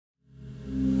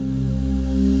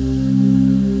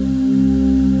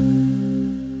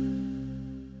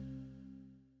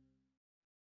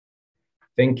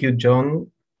Thank you, John,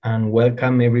 and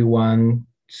welcome everyone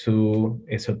to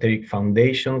Esoteric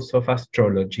Foundations of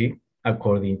Astrology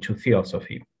according to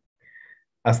Theosophy.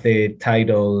 As the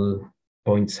title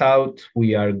points out,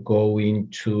 we are going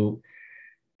to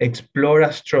explore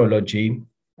astrology,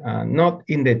 not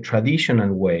in the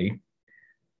traditional way,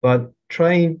 but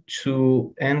trying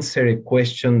to answer a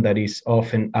question that is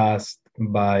often asked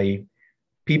by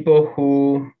people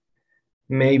who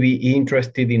may be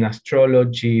interested in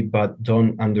astrology but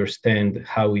don't understand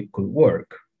how it could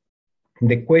work.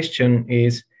 The question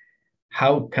is,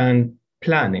 how can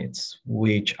planets,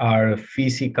 which are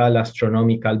physical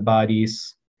astronomical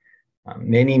bodies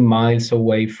many miles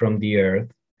away from the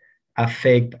Earth,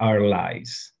 affect our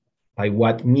lives? By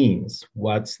what means?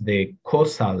 What's the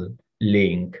causal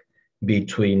link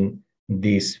between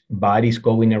these bodies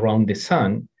going around the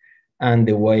sun and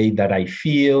the way that I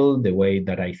feel, the way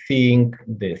that I think,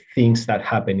 the things that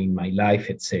happen in my life,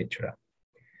 etc.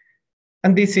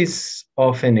 And this is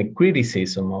often a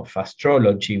criticism of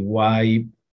astrology, why,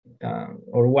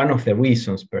 or one of the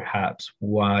reasons perhaps,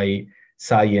 why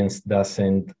science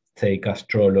doesn't take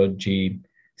astrology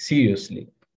seriously.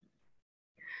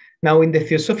 Now, in the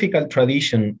Theosophical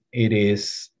tradition, it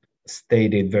is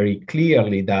stated very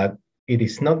clearly that it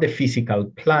is not the physical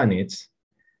planets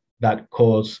that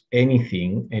cause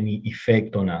anything, any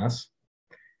effect on us,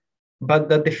 but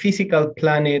that the physical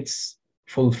planets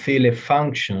fulfill a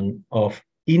function of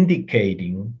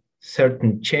indicating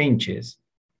certain changes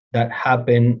that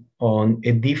happen on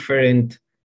a different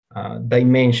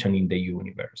dimension in the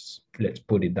universe. Let's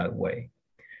put it that way.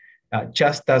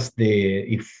 Just as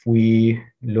if we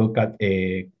look at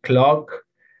a clock,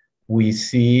 we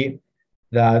see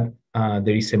that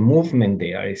there is a movement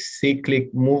there, a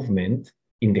cyclic movement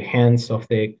in the hands of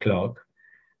the clock,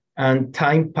 and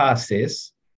time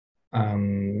passes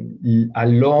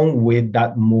along with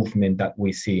that movement that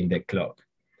we see in the clock.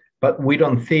 But we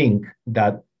don't think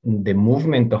that the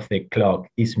movement of the clock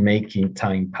is making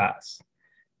time pass.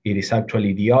 It is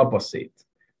actually the opposite.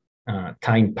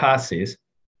 Time passes,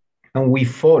 and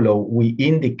we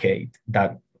indicate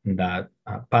that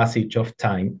passage of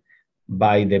time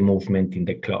by the movement in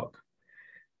the clock.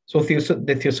 So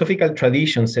the Theosophical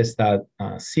tradition says that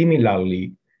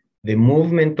similarly, the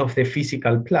movement of the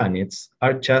physical planets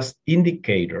are just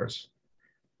indicators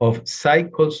of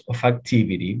cycles of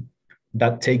activity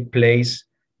that take place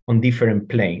on different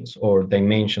planes or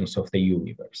dimensions of the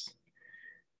universe.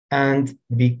 And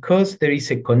because there is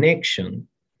a connection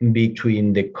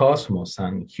between the cosmos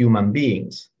and human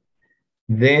beings,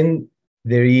 then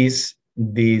there is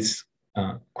this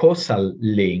causal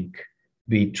link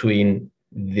between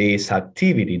this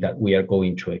activity that we are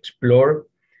going to explore,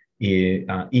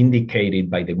 indicated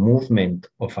by the movement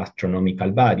of astronomical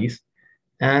bodies,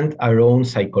 and our own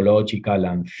psychological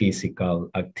and physical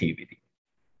activity.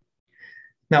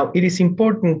 Now, it is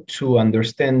important to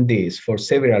understand this for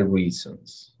several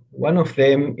reasons. One of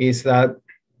them is that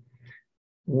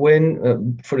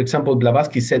when, for example,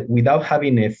 Blavatsky said, without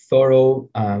having a thorough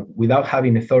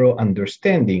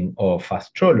understanding of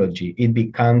astrology, it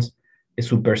becomes a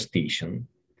superstition.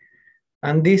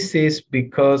 And this is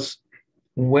because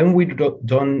when we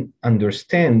don't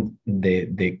understand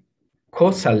the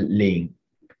causal link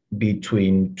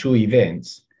between two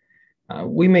events,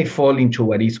 we may fall into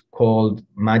what is called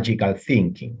magical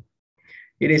thinking.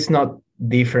 It is not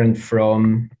different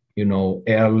from,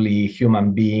 early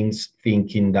human beings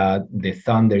thinking that the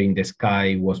thunder in the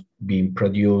sky was being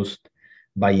produced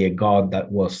by a god that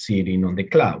was sitting on the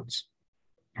clouds.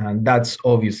 And that's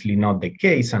obviously not the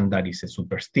case, and that is a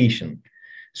superstition.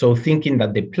 So thinking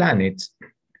that the planets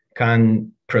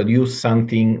can produce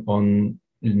something on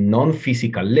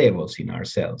non-physical levels in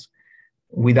ourselves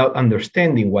without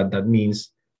understanding what that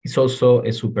means is also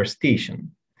a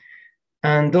superstition.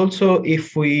 And also,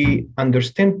 if we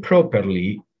understand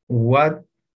properly what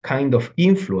kind of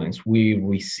influence we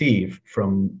receive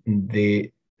from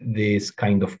this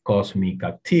kind of cosmic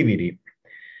activity,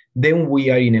 then we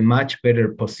are in a much better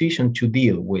position to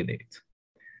deal with it.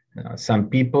 Some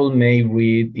people may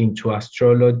read into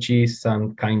astrology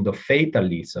some kind of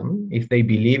fatalism. If they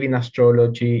believe in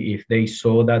astrology, if they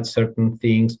saw that certain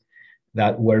things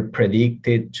that were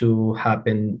predicted to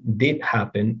happen did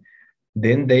happen,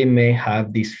 then they may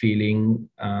have this feeling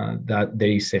that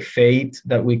there is a fate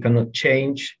that we cannot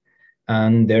change,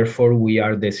 and therefore we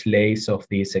are the slaves of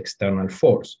this external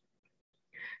force.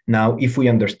 Now, if we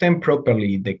understand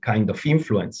properly the kind of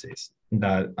influences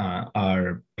that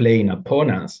are playing upon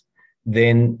us,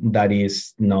 then that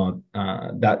is not,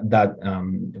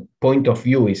 point of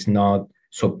view is not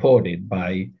supported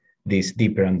by this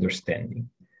deeper understanding.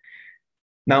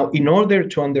 Now, in order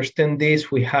to understand this,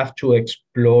 we have to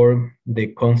explore the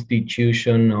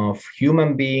constitution of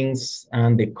human beings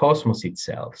and the cosmos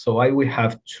itself. So I will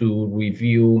have to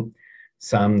review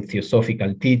some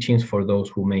theosophical teachings for those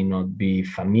who may not be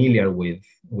familiar with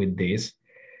this.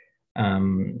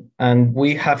 And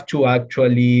we have to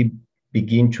actually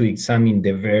begin to examine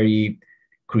the very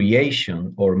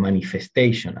creation or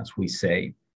manifestation, as we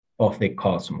say, of the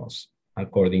cosmos,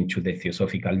 according to the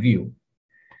theosophical view.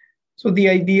 So the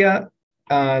idea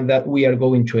that we are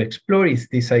going to explore is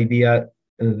this idea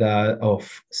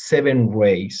of 7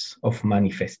 rays of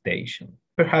manifestation.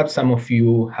 Perhaps some of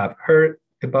you have heard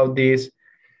about this.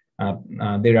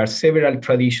 There are several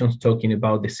traditions talking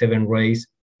about the 7 rays.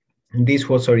 This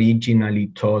was originally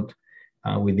taught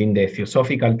within the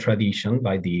Theosophical tradition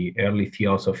by the early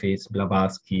Theosophists,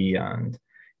 Blavatsky, and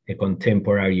a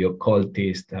contemporary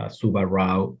occultist, Subba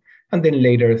Rao. And then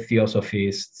later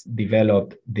Theosophists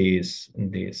developed this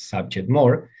subject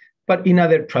more. But in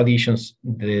other traditions,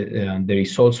 there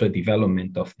is also a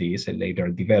development of this, a later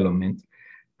development.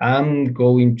 I'm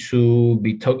going to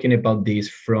be talking about this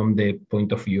from the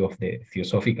point of view of the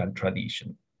Theosophical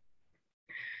tradition.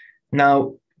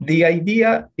 Now, the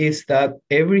idea is that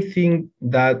everything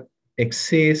that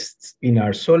exists in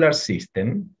our solar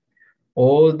system,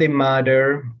 all the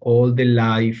matter, all the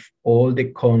life, all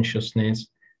the consciousness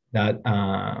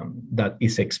that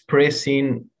is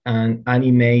expressing and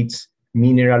animates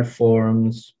mineral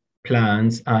forms,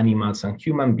 plants, animals, and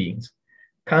human beings,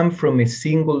 come from a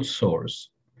single source,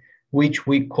 which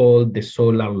we call the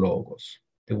solar logos.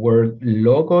 The word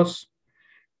logos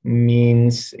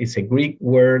means, it's a Greek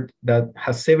word that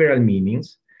has several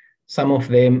meanings. Some of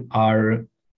them are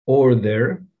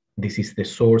order, this is the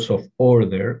source of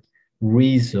order,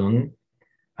 reason,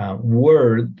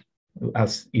 word,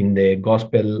 as in the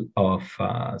Gospel of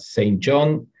St.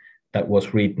 John, that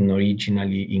was written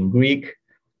originally in Greek,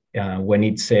 when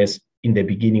it says, in the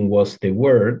beginning was the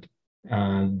word,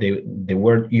 the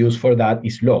word used for that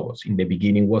is logos. In the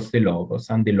beginning was the logos,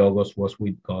 and the logos was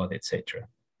with God, etc.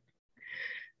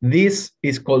 This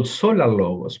is called solar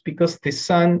logos because the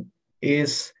sun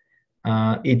is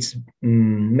its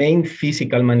main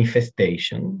physical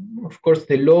manifestation. Of course,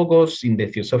 the logos in the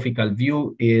Theosophical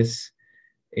view is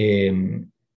a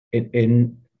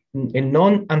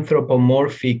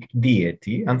non-anthropomorphic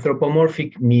deity.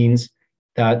 Anthropomorphic means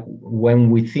that when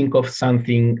we think of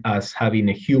something as having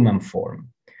a human form,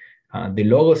 the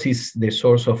logos is the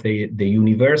source of the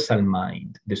universal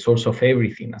mind, the source of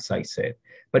everything, as I said,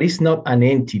 but it's not an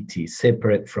entity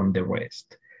separate from the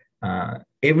rest.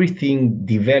 Everything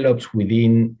develops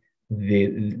within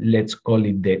the, let's call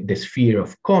it the sphere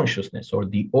of consciousness or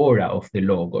the aura of the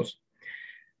logos.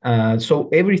 So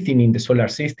everything in the solar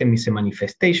system is a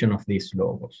manifestation of these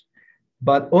logos.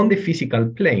 But on the physical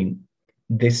plane,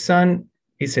 the sun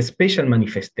is a special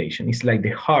manifestation. It's like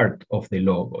the heart of the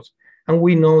logos. And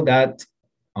we know that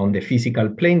on the physical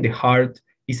plane, the heart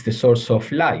is the source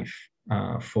of life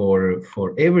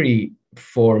for every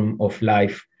form of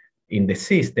life in the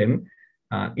system.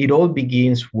 It all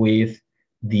begins with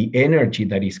the energy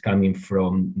that is coming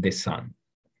from the sun.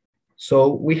 So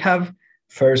we have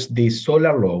first the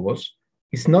solar logos.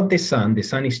 It's not the sun. The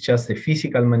sun is just a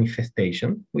physical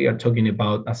manifestation. We are talking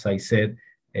about, as I said,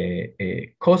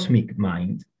 a cosmic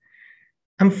mind.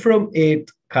 And from it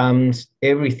comes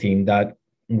everything that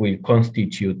will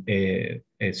constitute a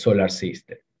solar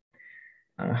system.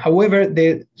 However,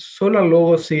 the solar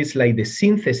logos is like the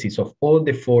synthesis of all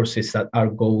the forces that are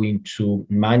going to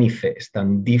manifest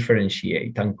and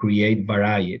differentiate and create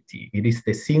variety. It is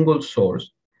the single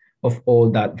source of all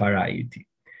that variety.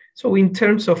 So in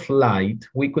terms of light,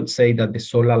 we could say that the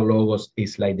solar logos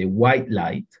is like the white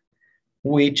light,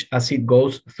 which as it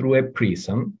goes through a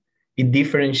prism, it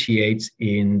differentiates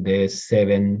in the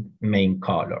 7 main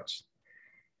colors.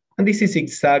 And this is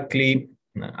exactly,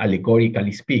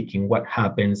 allegorically speaking, what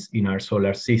happens in our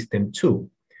solar system too.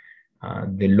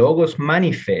 The logos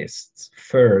manifests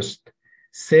first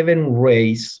 7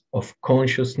 rays of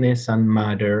consciousness and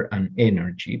matter and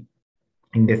energy.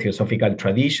 In the Theosophical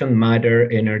tradition, matter,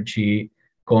 energy,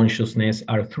 consciousness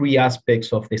are 3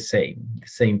 aspects of the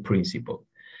same principle.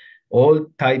 All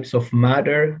types of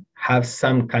matter have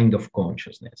some kind of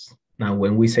consciousness. Now,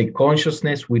 when we say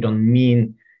consciousness, we don't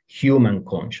mean human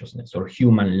consciousness or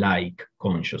human-like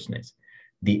consciousness.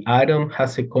 The atom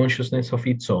has a consciousness of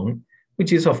its own,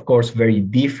 which is, of course, very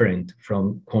different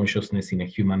from consciousness in a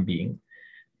human being.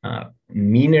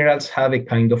 Minerals have a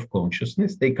kind of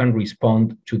consciousness. They can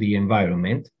respond to the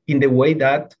environment in the way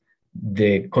that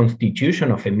the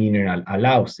constitution of a mineral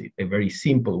allows it, a very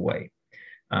simple way.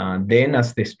 Then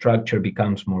as the structure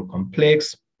becomes more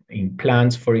complex, In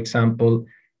plants, for example,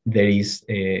 there is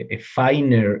a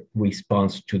finer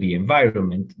response to the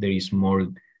environment. There is more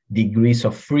degrees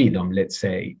of freedom, let's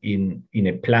say, in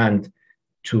a plant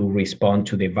to respond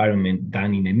to the environment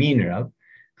than in a mineral.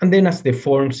 And then as the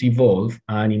forms evolve,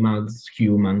 animals,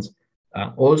 humans,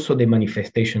 also the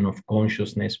manifestation of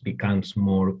consciousness becomes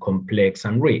more complex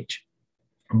and rich.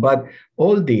 But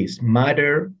all this,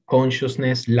 matter,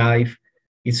 consciousness, life,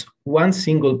 is one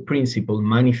single principle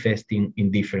manifesting in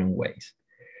different ways.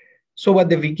 So at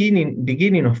the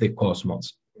beginning of the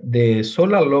cosmos, the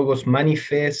solar logos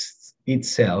manifests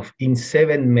itself in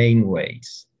 7 main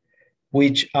ways,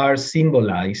 which are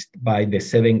symbolized by the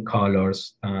 7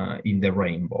 colors in the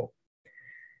rainbow.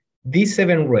 These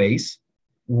 7 rays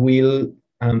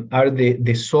are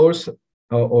the source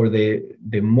or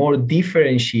the more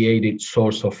differentiated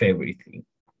source of everything.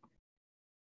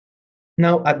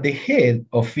 Now, at the head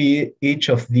of each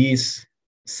of these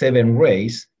 7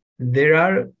 rays, there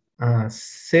are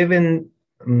 7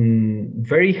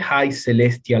 very high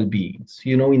celestial beings.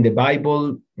 You know, in the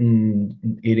Bible,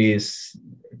 it is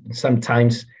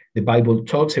sometimes the Bible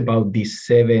talks about these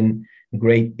 7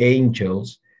 great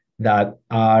angels that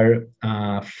are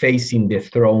facing the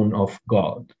throne of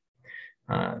God.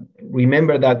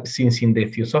 Remember that since in the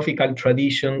Theosophical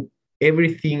tradition,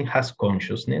 everything has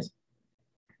consciousness,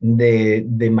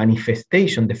 the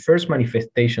manifestation, the first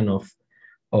manifestation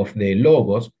of the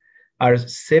logos are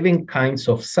 7 kinds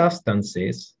of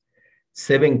substances,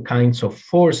 7 kinds of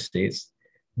forces,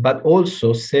 but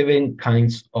also 7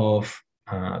 kinds of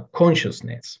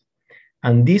consciousness.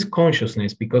 And this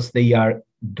consciousness, because they are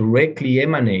directly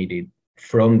emanated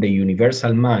from the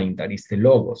universal mind, that is the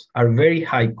logos, are very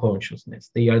high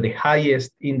consciousness. They are the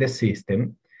highest in the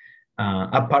system,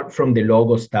 apart from the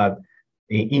logos that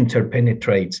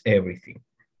interpenetrates everything.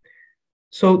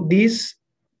 So these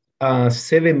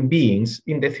 7 beings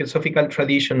in the Theosophical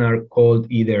tradition are called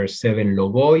either 7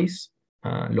 logois.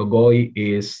 Logoi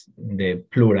is the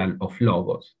plural of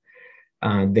logos.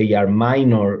 They are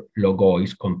minor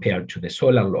logois compared to the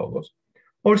solar logos,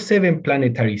 or 7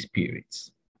 planetary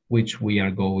spirits, which we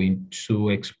are going to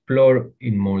explore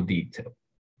in more detail.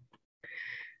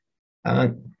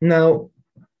 Now,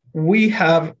 we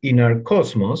have in our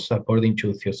cosmos, according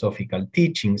to Theosophical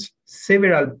teachings,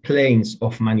 several planes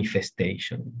of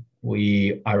manifestation.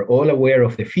 We are all aware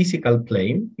of the physical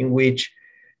plane, in which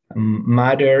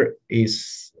matter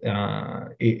is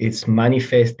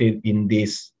manifested in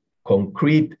this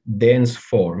concrete, dense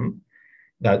form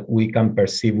that we can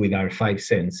perceive with our 5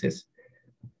 senses.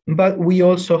 But we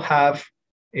also have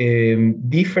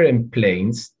different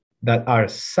planes that are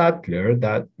subtler,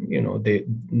 that, you know,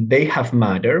 they have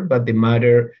matter, but the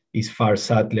matter is far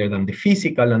subtler than the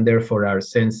physical, and therefore our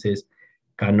senses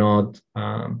cannot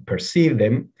perceive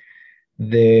them.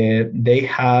 They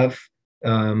have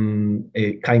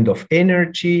a kind of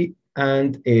energy,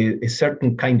 and a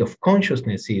certain kind of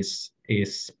consciousness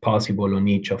is possible on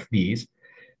each of these.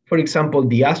 For example,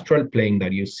 the astral plane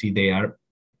that you see there,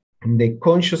 the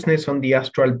consciousness on the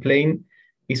astral plane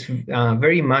is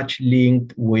very much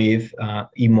linked with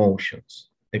emotions.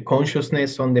 The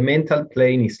consciousness on the mental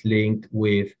plane is linked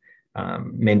with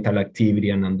mental activity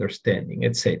and understanding,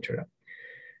 etc.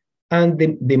 And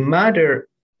the matter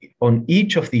on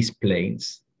each of these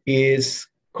planes is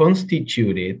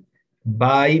constituted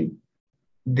by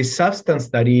the substance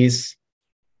that is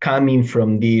coming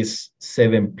from these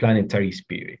 7 planetary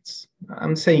spirits.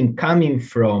 I'm saying coming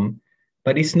from,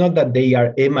 but it's not that they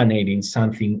are emanating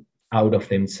something out of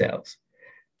themselves.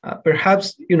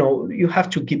 Perhaps, you know, you have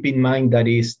to keep in mind that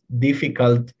it's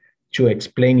difficult to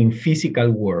explain in physical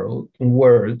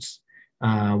words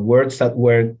that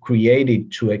were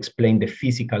created to explain the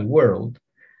physical world.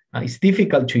 It's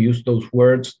difficult to use those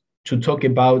words to talk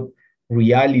about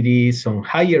realities on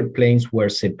higher planes where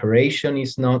separation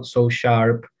is not so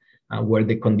sharp, where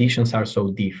the conditions are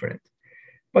so different.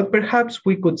 But perhaps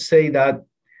we could say that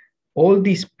all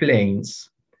these planes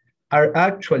are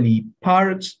actually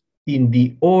parts in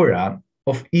the aura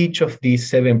of each of these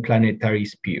 7 planetary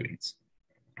spirits.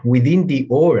 Within the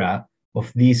aura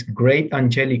of these great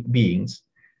angelic beings,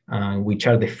 which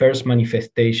are the first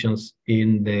manifestations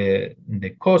in the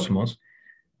cosmos,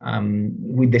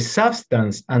 with the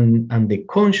substance and the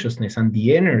consciousness and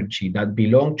the energy that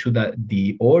belong to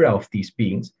the aura of these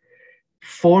beings,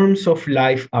 forms of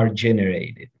life are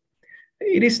generated.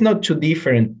 It is not too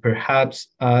different, perhaps,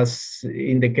 as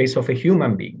in the case of a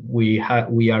human being. We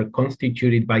are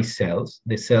constituted by cells.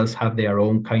 The cells have their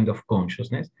own kind of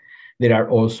consciousness. There are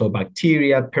also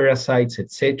bacteria, parasites,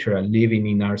 etc., living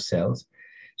in our cells.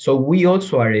 So we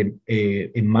also are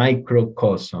a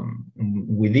microcosm.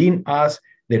 Within us,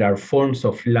 there are forms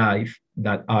of life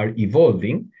that are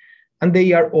evolving, and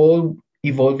they are all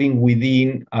evolving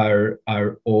within our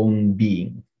own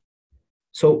being.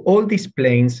 So all these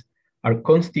planes are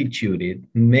constituted,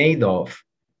 made of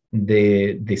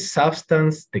the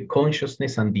substance, the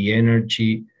consciousness, and the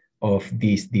energy of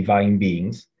these divine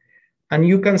beings. And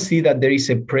you can see that there is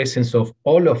a presence of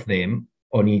all of them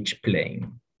on each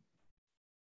plane.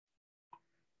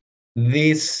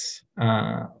 This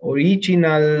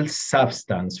original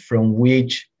substance from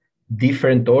which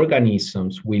different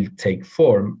organisms will take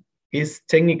form is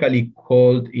technically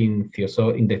called in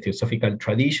the Theosophical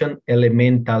tradition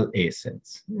elemental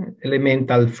essence,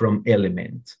 elemental from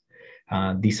element.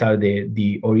 These are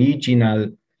the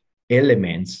original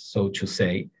elements, so to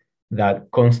say, that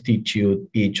constitute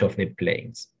each of the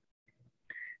planes.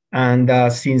 And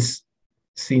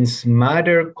since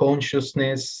matter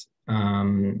consciousness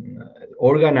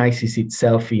organizes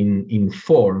itself in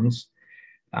forms,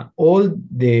 all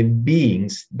the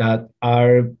beings that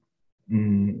are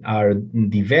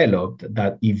developed,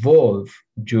 that evolve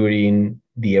during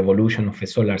the evolution of a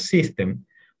solar system,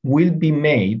 will be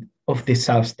made of the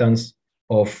substance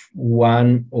of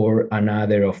one or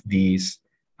another of these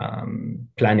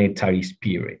planetary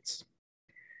spirits.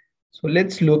 So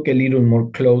let's look a little more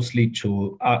closely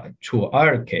to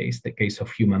our case, the case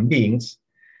of human beings.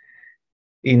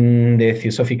 In the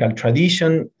Theosophical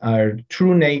tradition, our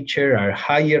true nature, our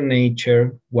higher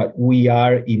nature, what we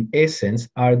are in essence,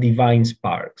 are divine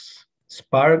sparks.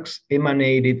 Sparks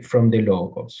emanated from the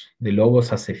Logos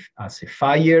as a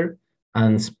fire,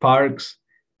 and sparks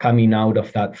coming out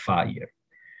of that fire,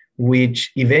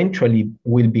 which eventually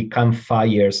will become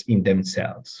fires in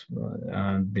themselves.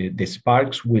 The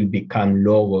sparks will become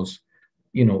Logos,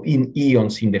 in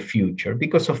eons in the future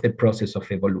because of the process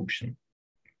of evolution.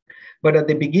 But at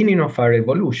the beginning of our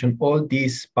evolution, all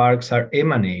these sparks are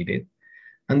emanated,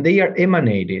 and they are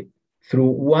emanated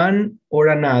through one or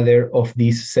another of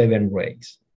these 7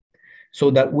 rays.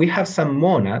 So that we have some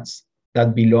monads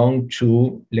that belong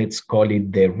to, let's call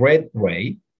it the red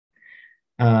ray,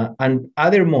 and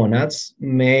other monads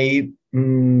may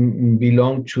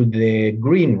belong to the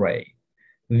green ray.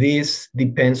 This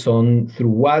depends on through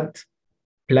what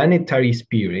planetary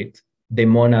spirit the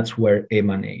monads were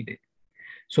emanated.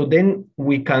 So then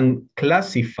we can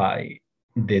classify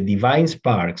the divine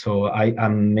spark. So I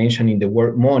am mentioning the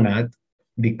word monad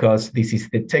because this is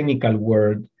the technical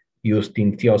word used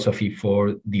in Theosophy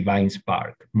for divine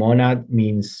spark. Monad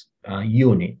means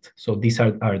unit. So these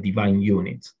are our divine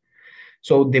units.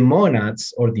 So the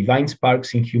monads or divine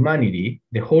sparks in humanity,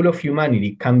 the whole of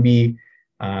humanity can be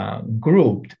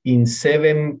grouped in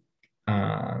 7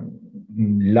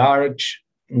 large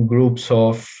groups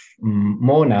of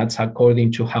monads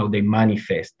according to how they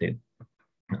manifested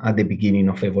at the beginning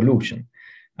of evolution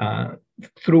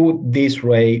through this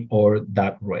ray or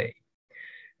that ray.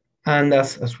 And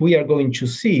as we are going to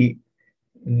see,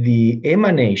 the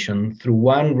emanation through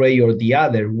one ray or the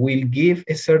other will give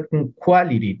a certain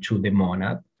quality to the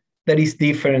monad that is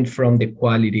different from the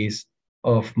qualities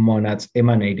of monads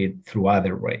emanated through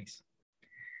other rays.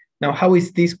 Now, how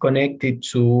is this connected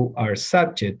to our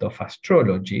subject of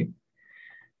astrology?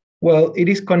 Well, it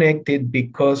is connected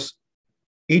because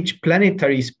each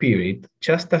planetary spirit,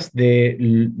 just as the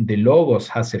Logos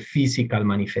has a physical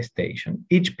manifestation,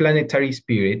 each planetary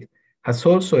spirit has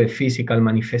also a physical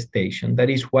manifestation that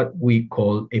is what we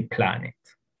call a planet.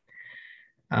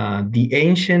 The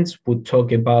ancients would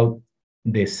talk about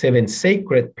the 7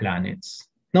 sacred planets,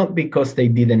 not because they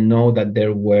didn't know that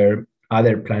there were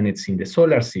other planets in the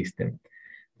solar system,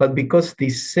 but because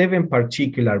these 7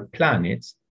 particular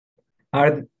planets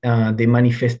are the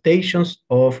manifestations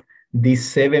of these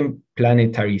 7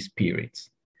 planetary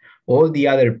spirits. All the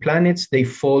other planets, they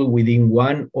fall within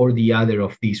one or the other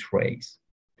of these rays.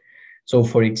 So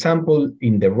for example,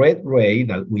 in the red ray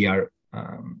that we are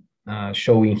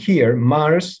showing here,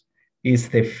 Mars is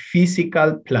the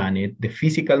physical planet, the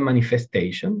physical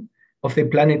manifestation of the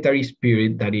planetary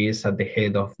spirit that is at the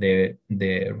head of the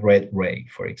red ray,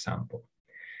 for example.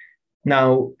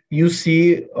 Now, you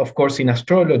see, of course, in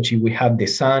astrology, we have the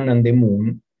sun and the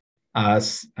moon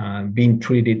as being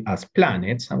treated as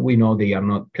planets, and we know they are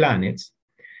not planets.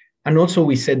 And also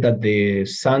we said that the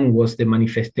sun was the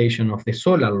manifestation of the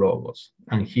solar Logos.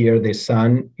 And here the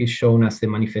sun is shown as the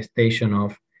manifestation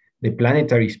of the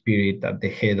planetary spirit at the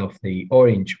head of the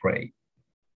orange ray.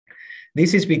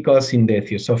 This is because in the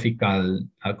Theosophical,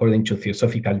 according to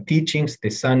Theosophical teachings, the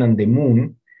sun and the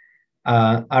moon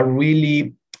are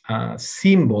really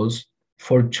symbols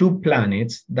for 2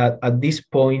 planets that at this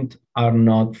point are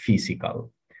not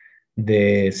physical.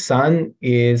 The sun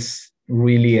is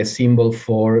really a symbol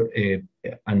for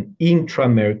an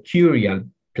intramercurial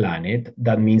planet.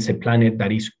 That means a planet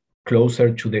that is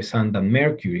closer to the sun than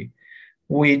Mercury,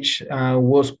 which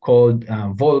was called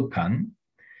Vulcan.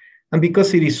 And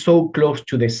because it is so close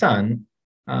to the sun,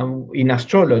 in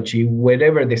astrology,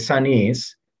 wherever the sun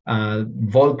is,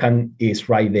 Vulcan is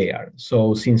right there.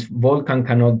 So since Vulcan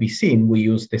cannot be seen, we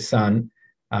use the sun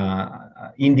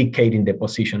indicating the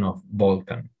position of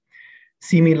Vulcan.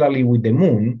 Similarly with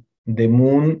the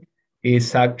moon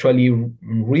is actually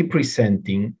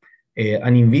representing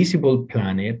an invisible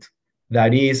planet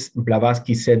that is,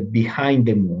 Blavatsky said, behind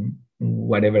the moon,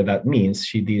 whatever that means.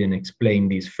 She didn't explain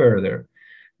this further.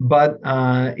 But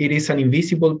it is an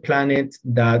invisible planet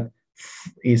that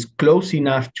is close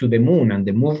enough to the moon and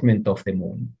the movement of the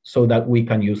moon so that we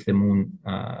can use the moon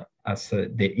as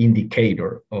the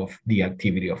indicator of the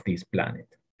activity of this planet.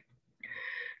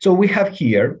 So we have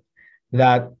here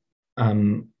that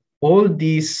all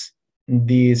these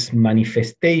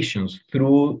manifestations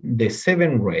through the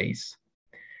 7 rays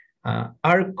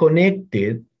are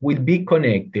connected, will be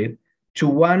connected to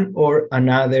one or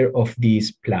another of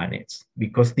these planets,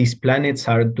 because these planets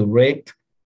are direct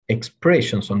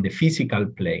expressions on the physical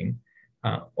plane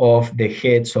of the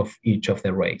heads of each of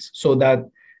the rays. So that,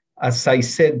 as I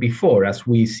said before, as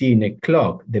we see in a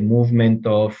clock, the movement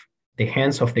of the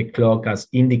hands of the clock as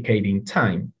indicating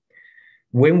time,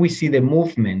 when we see the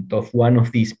movement of one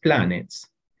of these planets,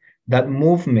 that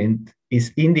movement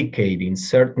is indicating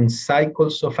certain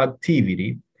cycles of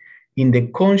activity in the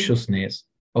consciousness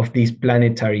of these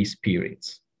planetary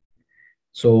spirits.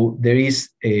 So there is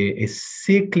a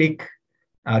cyclic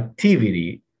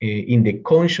activity in the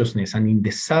consciousness and in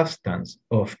the substance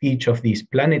of each of these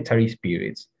planetary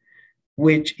spirits,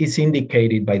 which is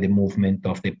indicated by the movement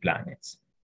of the planets.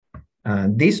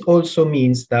 This also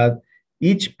means that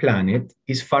each planet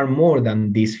is far more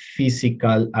than this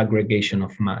physical aggregation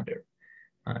of matter.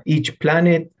 Each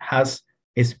planet has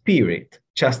a spirit,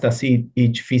 just as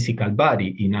each physical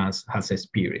body in us has a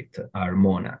spirit, our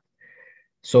monad.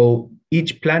 So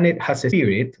each planet has a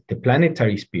spirit, the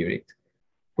planetary spirit,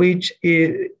 which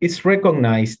is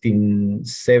recognized in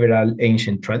several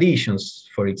ancient traditions.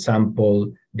 For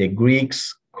example, the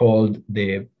Greeks called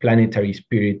the planetary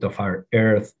spirit of our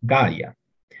Earth Gaia.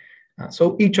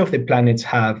 So each of the planets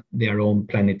have their own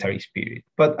planetary spirit.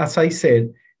 But as I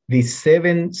said, these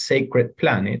 7 sacred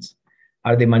planets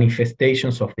are the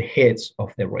manifestations of the heads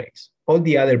of the rays. All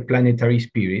the other planetary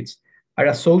spirits are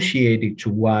associated to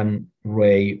one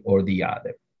ray or the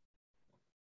other.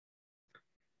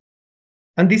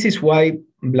 And this is why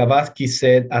Blavatsky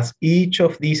said, as each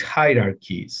of these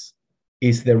hierarchies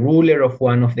is the ruler of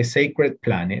one of the sacred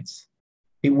planets,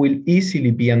 it will easily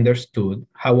be understood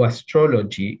how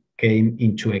astrology came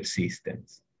into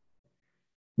existence.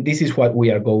 This is what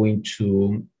we are going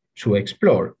to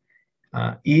explore.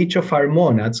 Each of our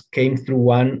monads came through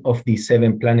one of the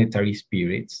 7 planetary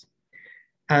spirits,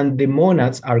 and the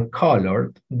monads are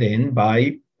colored then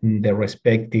by the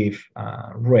respective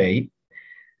ray,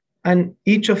 and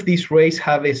each of these rays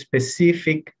have a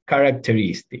specific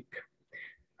characteristic.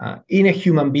 In a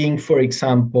human being, for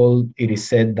example, it is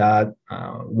said that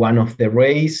one of the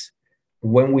rays,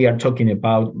 when we are talking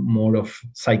about more of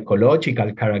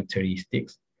psychological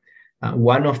characteristics,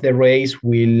 one of the rays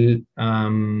will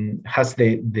has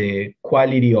the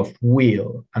quality of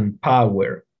will and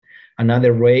power.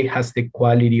 Another ray has the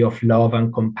quality of love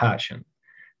and compassion.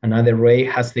 Another ray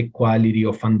has the quality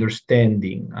of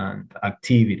understanding and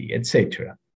activity,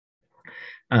 etc.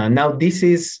 Now, this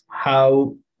is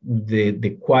how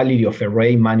the quality of a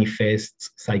ray manifests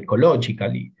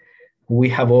psychologically. We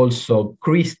have also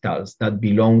crystals that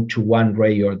belong to one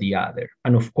ray or the other.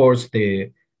 And of course,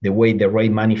 the way the ray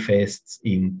manifests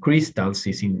in crystals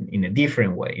is in a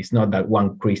different way. It's not that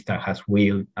one crystal has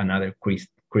will, another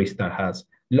crystal has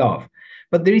love.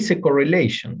 But there is a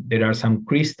correlation. There are some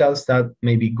crystals that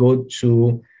may be good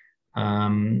to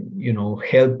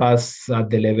help us at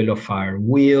the level of our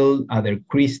will, other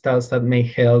crystals that may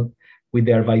help with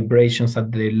their vibrations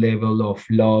at the level of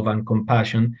love and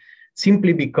compassion,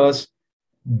 simply because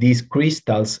these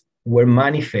crystals were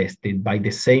manifested by the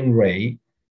same ray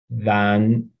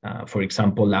than, for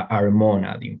example, our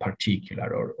monad in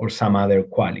particular, or some other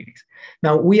qualities.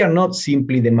 Now, we are not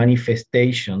simply the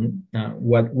manifestation,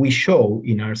 what we show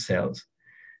in ourselves,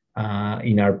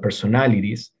 in our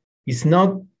personalities, is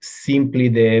not simply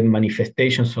the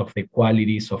manifestations of the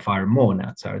qualities of our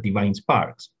monads, our divine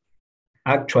sparks.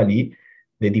 Actually,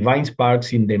 the divine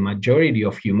sparks in the majority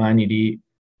of humanity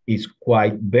is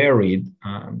quite buried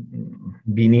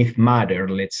beneath matter,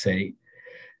 let's say.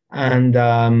 And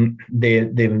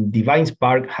the divine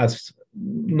spark has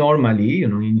normally,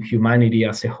 in humanity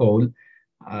as a whole,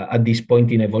 at this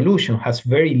point in evolution, has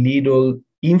very little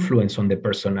influence on the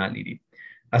personality.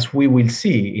 As we will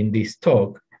see in this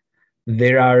talk,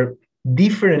 there are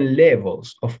different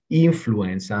levels of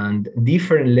influence and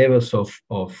different levels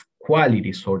of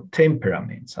qualities or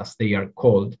temperaments, as they are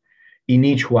called, in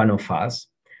each one of us.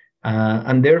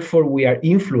 And therefore, we are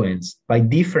influenced by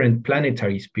different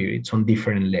planetary spirits on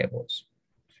different levels.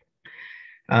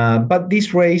 But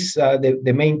these rays,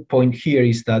 the main point here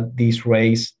is that these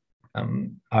rays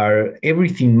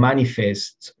everything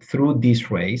manifests through these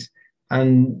rays,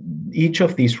 and each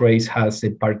of these rays has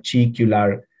a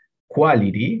particular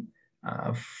quality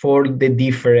for the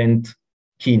different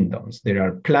kingdoms. There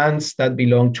are plants that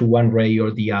belong to one ray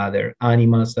or the other,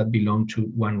 animals that belong to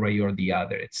one ray or the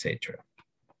other, etc.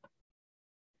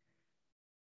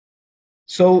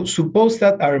 So suppose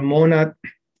that our monad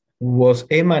was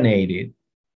emanated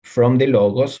from the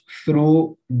logos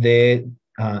through the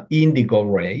indigo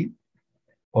ray,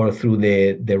 or through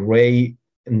the ray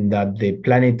that the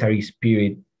planetary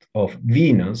spirit of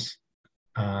Venus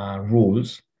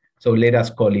rules. So let us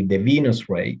call it the Venus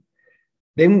ray.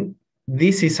 Then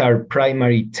this is our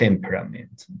primary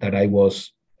temperament that I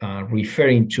was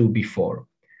referring to before.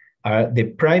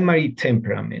 The primary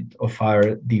temperament of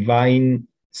our divine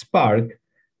spark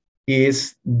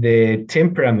is the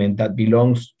temperament that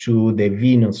belongs to the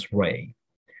Venus ray.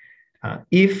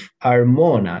 If our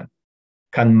monad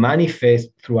can manifest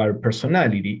through our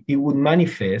personality, it would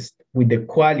manifest with the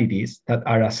qualities that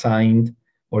are assigned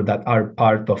or that are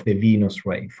part of the Venus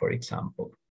ray, for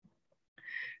example.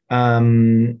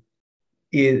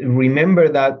 Remember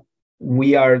that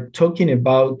we are talking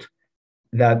about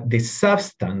that the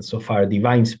substance of our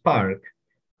divine spark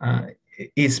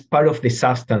is part of the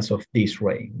substance of this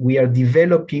ray. We are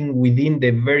developing within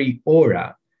the very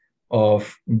aura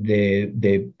of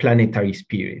the planetary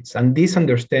spirits. And this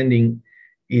understanding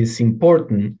is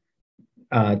important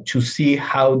to see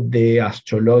how the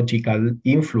astrological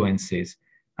influences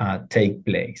take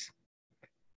place.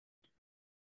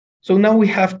 So now we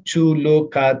have to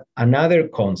look at another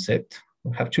concept.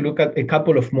 We have to look at a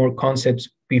couple of more concepts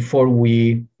before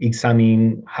we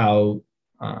examine how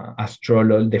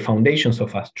the foundations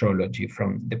of astrology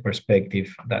from the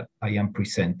perspective that I am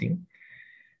presenting.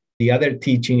 The other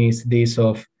teaching is this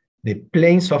of the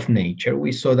planes of nature.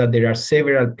 We saw that there are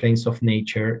several planes of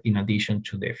nature in addition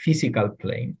to the physical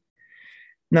plane.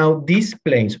 Now, these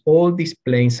planes, all these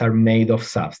planes are made of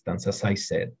substance, as I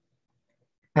said.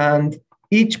 And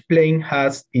each plane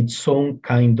has its own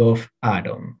kind of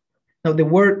atom. Now, the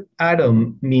word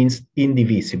atom means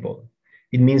indivisible.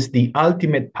 It means the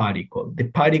ultimate particle, the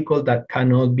particle that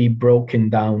cannot be broken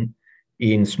down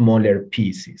in smaller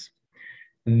pieces.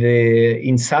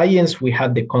 In science, we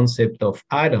have the concept of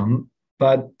atom,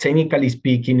 but technically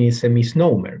speaking, it's a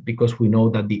misnomer because we know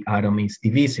that the atom is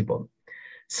divisible.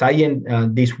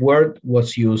 This word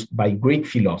was used by Greek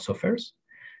philosophers,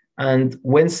 and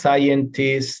when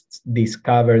scientists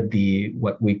discovered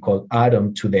what we call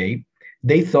atom today,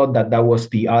 they thought that that was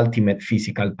the ultimate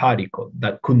physical particle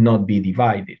that could not be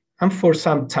divided. And for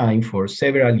some time, for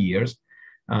several years,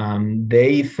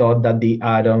 they thought that the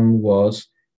atom was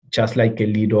just like a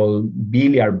little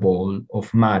billiard ball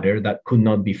of matter that could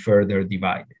not be further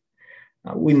divided.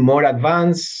 With more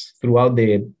advance, throughout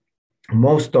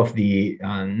most of the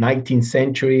 19th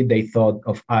century, they thought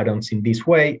of atoms in this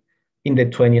way. In the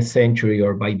 20th century,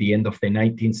 or by the end of the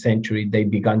 19th century, they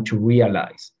began to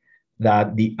realize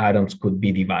that the atoms could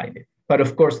be divided. But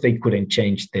of course, they couldn't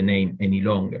change the name any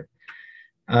longer.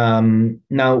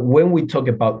 Now, when we talk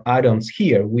about atoms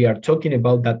here, we are talking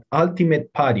about that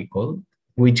ultimate particle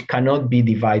which cannot be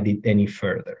divided any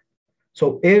further.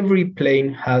 So every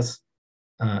plane has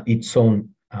its own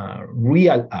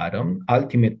real atom,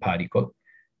 ultimate particle,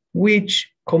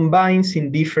 which combines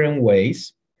in different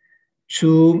ways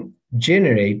to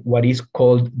generate what is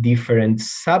called different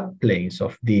subplanes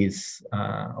of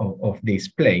this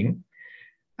plane.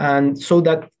 And so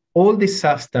that all the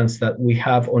substance that we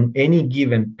have on any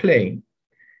given plane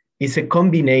is a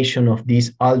combination of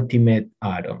these ultimate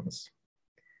atoms.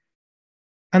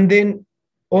 And then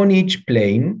on each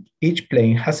plane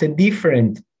has a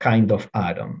different kind of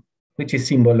atom, which is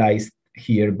symbolized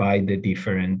here by the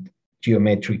different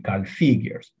geometrical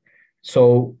figures.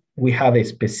 So we have a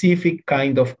specific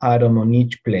kind of atom on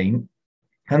each plane,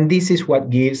 and this is what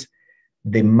gives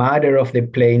the matter of the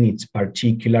plane its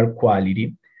particular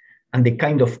quality, and the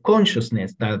kind of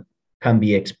consciousness that can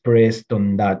be expressed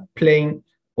on that plane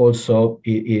also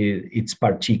its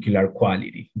particular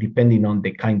quality. Depending on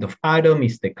the kind of atom,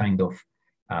 is the kind of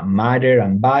matter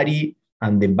and body,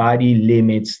 and the body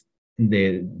limits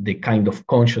the kind of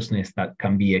consciousness that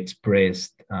can be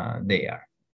expressed there.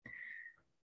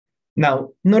 Now,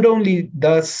 not only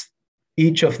does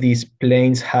each of these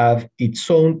planes have its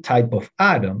own type of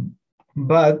atom,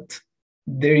 but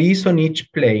there is on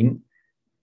each plane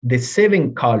the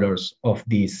 7 colors of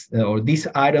these, or these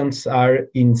atoms are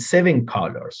in 7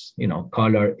 colors,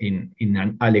 color in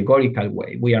an allegorical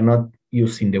way. We are not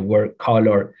using the word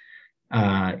color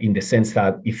in the sense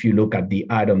that if you look at the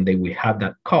atom, they will have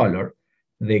that color.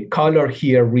 The color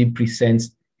here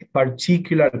represents a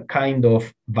particular kind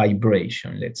of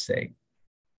vibration, let's say.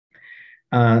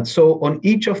 So on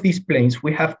each of these planes,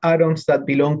 we have atoms that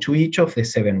belong to each of the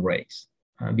 7 rays,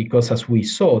 because as we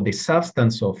saw, the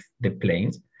substance of the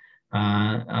planes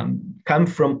come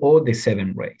from all the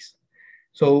 7 rays.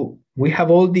 So we have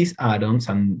all these atoms,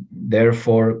 and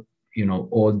therefore,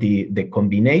 all the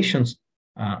combinations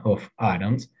of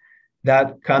atoms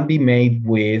that can be made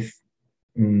with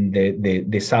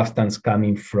the substance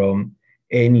coming from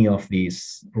any of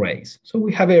these rays. So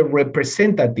we have a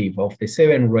representative of the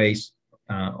 7 rays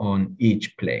on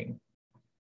each plane.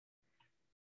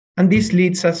 And this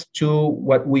leads us to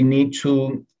what we need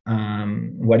to,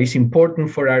 what is important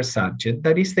for our subject,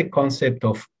 that is the concept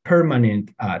of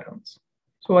permanent atoms.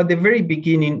 So at the very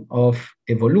beginning of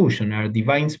evolution, our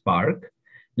divine spark,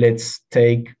 let's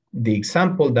take the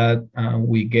example that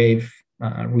we gave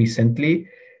recently,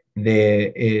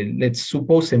 let's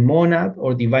suppose a monad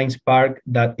or divine spark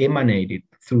that emanated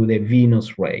through the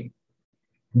Venus ray.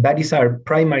 That is our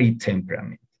primary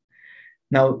temperament.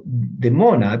 Now, the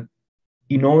monad,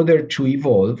 in order to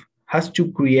evolve, has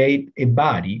to create a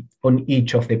body on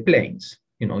each of the planes.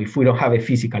 If we don't have a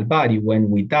physical body when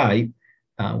we die,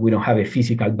 we don't have a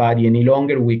physical body any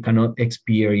longer, we cannot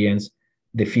experience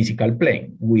the physical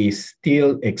plane. We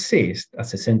still exist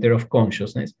as a center of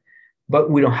consciousness, but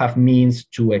we don't have means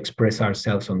to express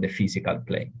ourselves on the physical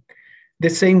plane. The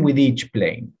same with each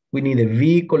plane. We need a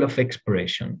vehicle of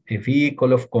expression, a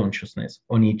vehicle of consciousness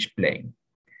on each plane.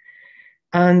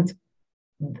 And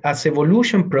as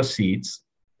evolution proceeds,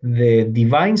 the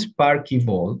divine spark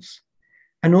evolves,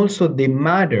 and also the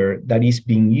matter that is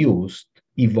being used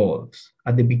evolves.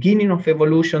 At the beginning of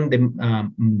evolution,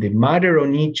 the matter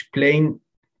on each plane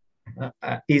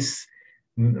is,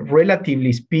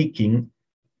 relatively speaking,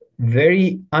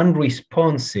 very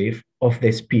unresponsive of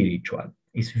the spiritual.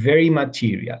 It's very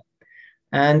material.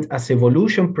 And as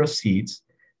evolution proceeds,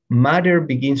 matter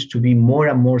begins to be more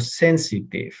and more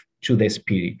sensitive to the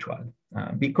spiritual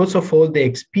because of all the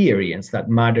experience that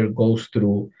matter goes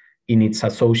through in its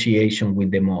association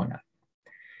with the monad.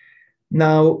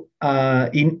 Now,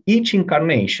 in each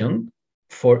incarnation,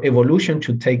 for evolution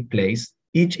to take place,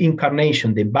 each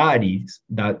incarnation, the bodies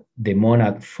that the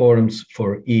monad forms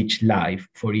for each life,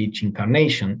 for each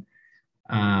incarnation,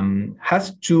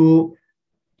 has to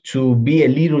be a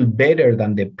little better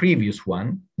than the previous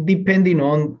one, depending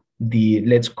on the,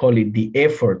 let's call it, the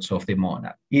efforts of the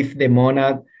monad. If the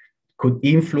monad could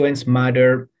influence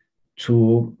matter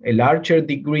to a larger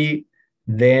degree,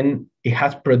 then it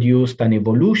has produced an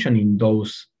evolution in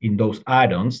those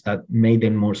atoms that made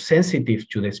them more sensitive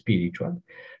to the spiritual.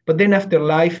 But then after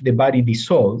life, the body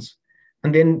dissolves.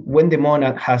 And then when the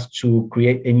monad has to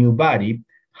create a new body,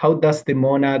 how does the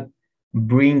monad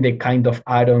bring the kind of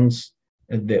atoms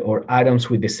or atoms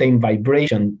with the same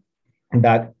vibration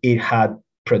that it had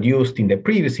produced in the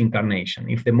previous incarnation?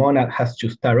 If the monad has to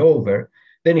start over,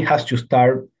 then it has to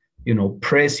start,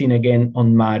 pressing again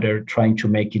on matter, trying to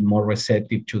make it more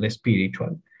receptive to the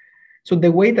spiritual. So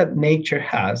the way that nature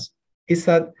has is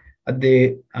that at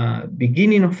the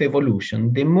beginning of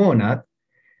evolution, the monad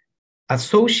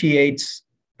associates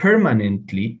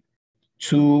permanently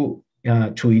to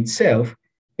itself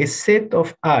a set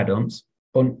of atoms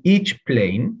on each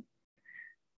plane,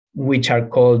 which are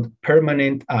called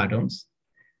permanent atoms,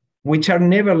 which are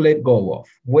never let go of.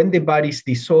 When the bodies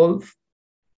dissolve,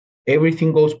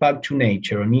 everything goes back to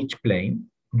nature on each plane,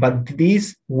 but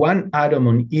this one atom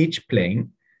on each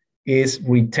plane is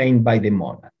retained by the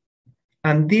monad.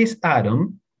 And this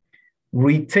atom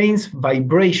retains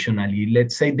vibrationally,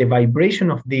 let's say the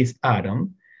vibration of this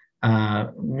atom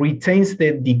retains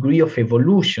the degree of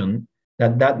evolution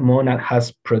that monad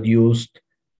has produced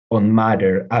on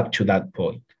matter up to that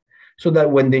point. So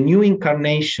that when the new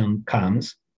incarnation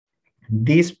comes,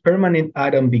 this permanent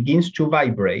atom begins to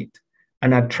vibrate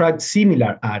and attract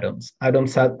similar atoms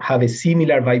that have a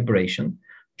similar vibration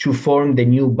to form the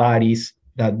new bodies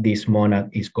that this monad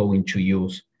is going to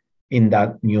use in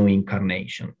that new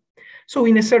incarnation. So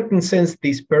in a certain sense,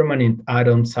 these permanent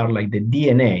atoms are like the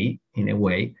DNA, in a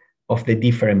way, of the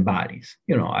different bodies,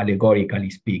 allegorically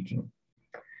speaking.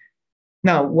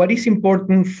 Now, what is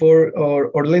important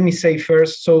or let me say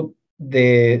first, so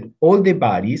all the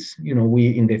bodies,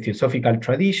 we in the Theosophical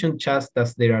tradition, just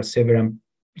as there are several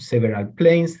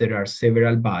planes, there are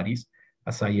several bodies,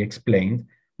 as I explained.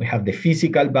 We have the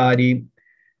physical body.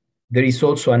 There is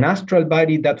also an astral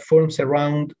body that forms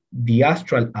around the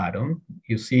astral atom.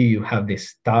 You see, you have the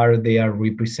star there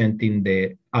representing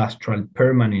the astral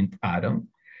permanent atom.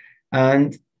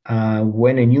 And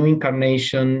when a new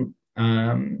incarnation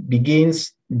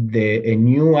begins, a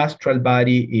new astral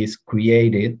body is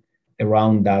created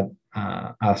around that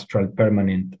astral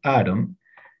permanent atom.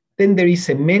 Then there is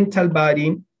a mental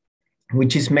body,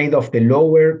 which is made of the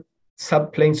lower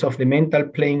subplanes of the mental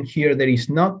plane. Here, there is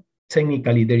no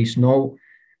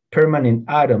permanent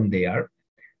atom there,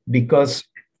 because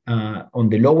on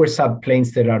the lower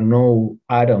subplanes, there are no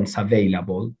atoms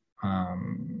available.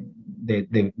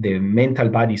 The mental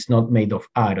body is not made of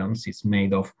atoms, it's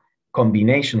made of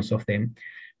combinations of them.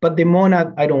 But the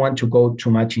monad, I don't want to go too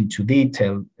much into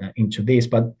detail into this,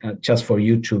 but just for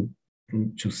you to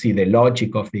see the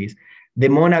logic of this, the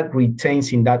monad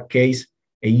retains in that case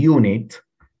a unit,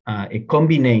 a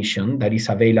combination that is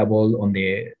available on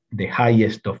the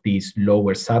highest of these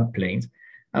lower subplanes,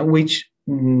 which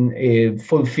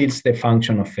fulfills the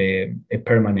function of a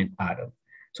permanent atom.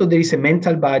 So there is a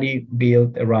mental body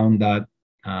built around that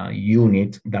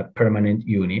unit, that permanent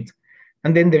unit.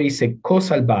 And then there is a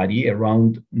causal body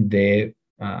around the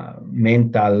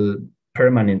mental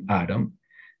permanent atom.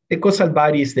 The causal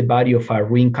body is the body of our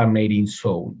reincarnating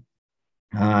soul.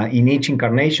 In each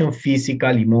incarnation,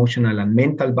 physical, emotional, and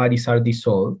mental bodies are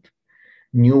dissolved.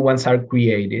 New ones are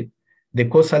created. The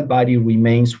causal body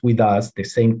remains with us, the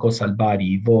same causal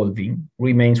body evolving,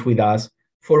 remains with us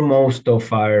for most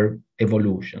of our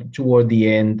evolution. Toward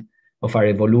the end of our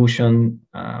evolution,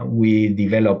 we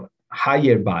develop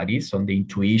higher bodies on the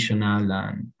intuitional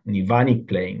and nirvanic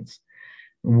planes,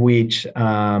 which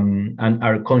and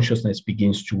our consciousness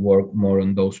begins to work more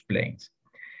on those planes.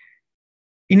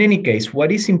 In any case,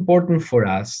 what is important for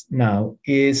us now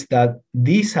is that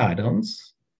these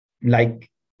atoms, like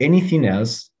anything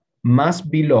else, must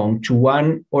belong to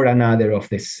one or another of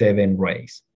the 7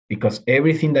 rays, because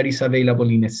everything that is available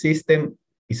in a system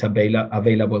is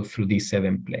available through these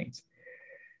 7 planes.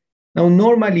 Now,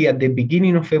 normally at the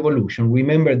beginning of evolution,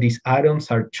 remember these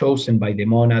atoms are chosen by the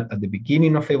monad at the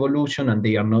beginning of evolution and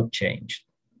they are not changed.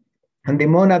 And the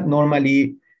monad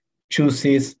normally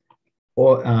chooses,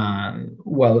 I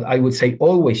would say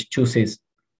always chooses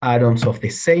atoms of the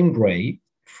same ray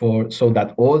so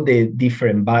that all the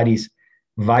different bodies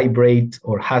vibrate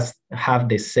or have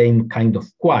the same kind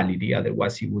of quality,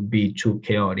 otherwise it would be too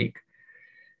chaotic.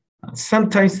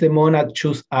 Sometimes the monad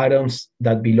chooses atoms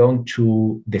that belong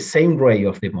to the same ray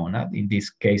of the monad. In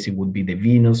this case, it would be the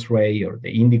Venus ray or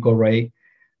the indigo ray.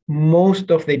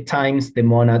 Most of the times, the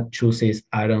monad chooses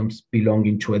atoms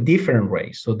belonging to a different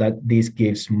ray, so that this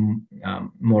gives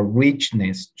more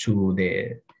richness to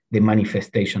the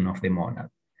manifestation of the monad.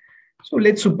 So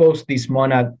let's suppose this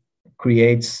monad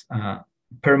creates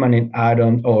permanent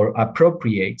atoms or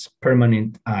appropriates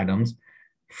permanent atoms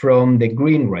from the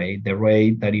green ray, the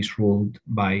ray that is ruled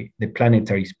by the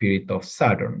planetary spirit of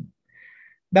Saturn.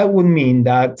 That would mean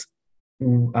that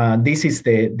this is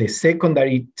the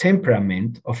secondary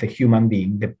temperament of a human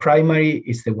being. The primary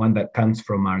is the one that comes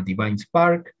from our divine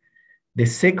spark. The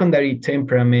secondary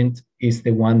temperament is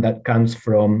the one that comes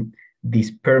from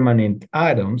these permanent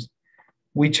atoms,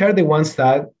 which are the ones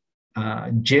that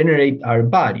generate our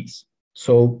bodies.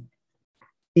 So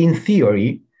in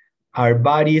theory, our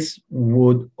bodies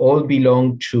would all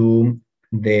belong to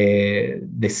the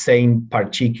same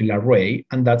particular ray,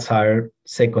 and that's our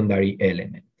secondary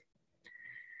element.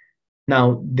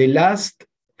 Now, the last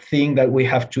thing that we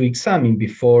have to examine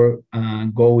before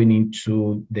going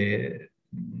into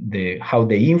how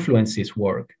the influences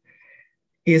work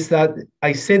is that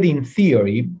I said in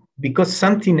theory, because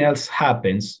something else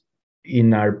happens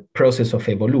in our process of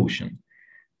evolution.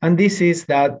 And this is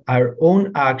that our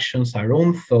own actions, our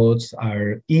own thoughts,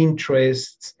 our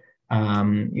interests,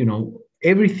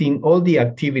 everything, all the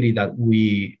activity that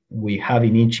we have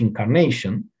in each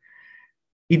incarnation,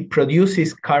 it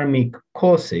produces karmic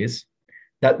causes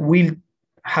that will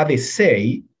have a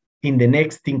say in the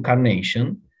next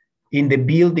incarnation in the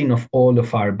building of all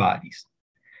of our bodies.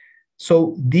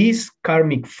 So these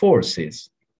karmic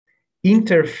forces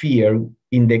interfere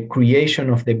in the creation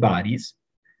of the bodies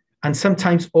and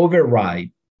sometimes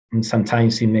override, and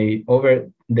sometimes they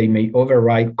may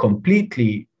override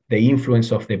completely the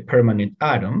influence of the permanent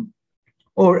atom,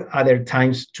 or other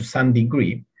times to some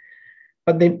degree.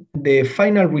 But the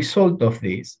final result of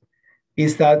this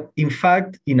is that, in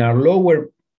fact, in our lower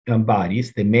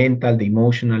bodies, the mental, the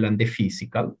emotional, and the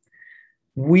physical,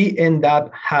 we end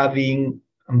up having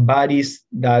bodies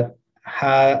that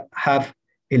have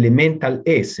elemental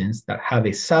essence, that have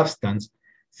a substance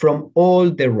from all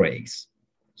the rays.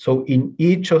 So in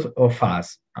each of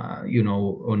us, at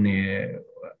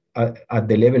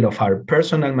the level of our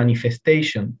personal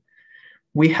manifestation,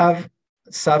 we have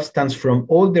substance from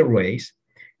all the rays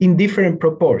in different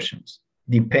proportions,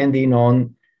 depending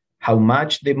on how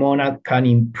much the monad can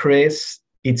impress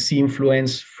its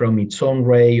influence from its own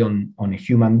ray on a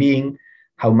human being,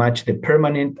 how much the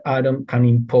permanent atom can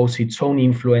impose its own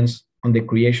influence on the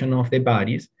creation of the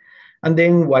bodies, and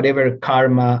then whatever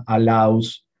karma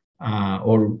allows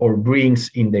or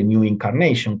brings in the new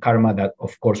incarnation, karma that,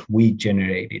 of course, we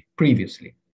generated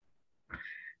previously.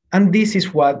 And this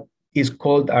is what is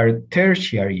called our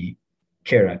tertiary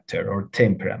character or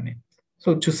temperament.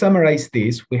 So to summarize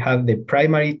this, we have the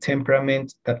primary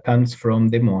temperament that comes from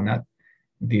the monad.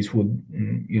 This would,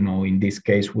 in this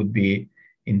case, would be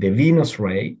in the Venus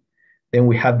ray. Then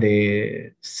we have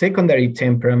the secondary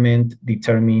temperament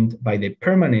determined by the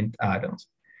permanent atoms.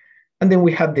 And then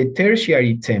we have the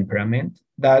tertiary temperament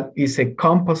that is a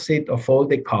composite of all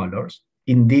the colors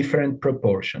in different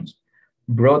proportions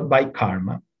brought by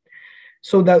karma,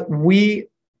 so that we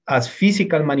as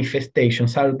physical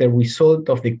manifestations are the result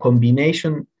of the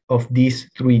combination of these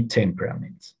three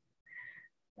temperaments.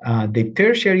 The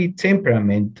tertiary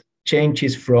temperament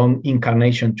changes from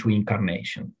incarnation to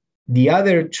incarnation. The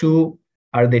other two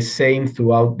are the same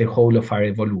throughout the whole of our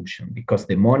evolution because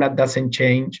the monad doesn't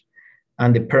change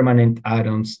and the permanent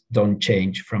atoms don't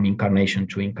change from incarnation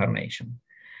to incarnation.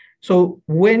 So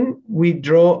when we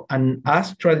draw an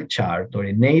astral chart or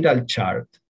a natal chart,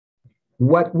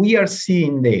 what we are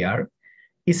seeing there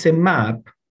is a map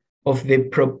of the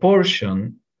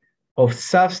proportion of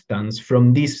substance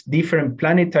from these different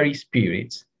planetary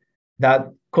spirits that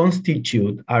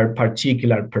constitute our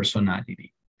particular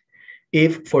personality.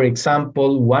 If, for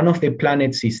example, one of the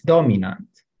planets is dominant,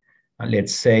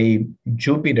 let's say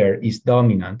Jupiter is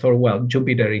dominant, or well,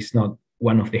 Jupiter is not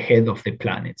one of the head of the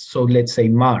planets. So let's say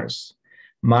Mars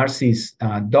is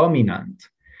dominant,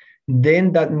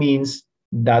 then that means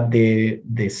that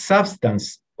the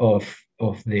substance of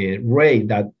the ray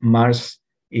that Mars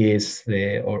is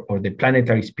or the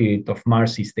planetary spirit of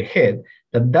Mars is the head,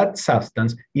 that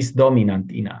substance is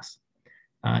dominant in us.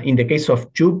 In the case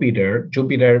of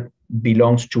Jupiter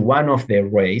belongs to one of the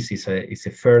rays, is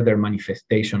a further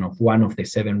manifestation of one of the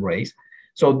 7 rays.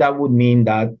 So that would mean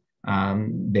that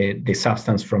the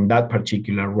substance from that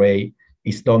particular ray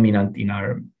is dominant in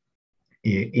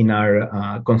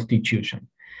our constitution.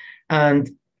 And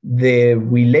the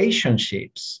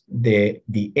relationships,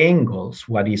 the angles,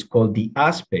 what is called the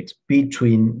aspects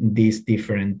between these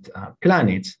different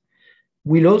planets,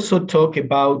 we'll also talk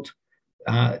about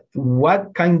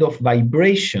what kind of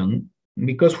vibration,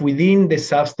 because within the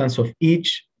substance of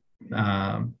each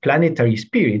planetary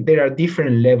spirit, there are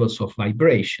different levels of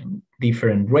vibration,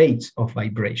 different rates of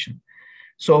vibration.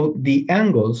 So the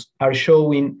angles are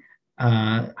showing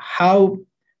how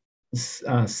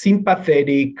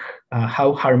sympathetic,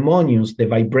 how harmonious the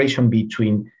vibration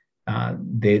between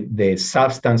the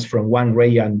substance from one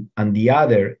ray and the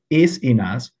other is in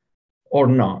us or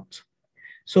not.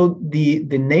 So the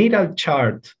natal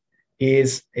chart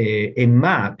is a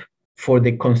map for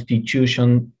the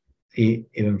constitution in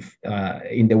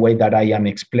the way that I am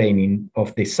explaining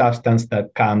of the substance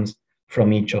that comes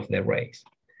from each of the rays.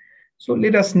 So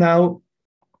let us now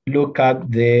look at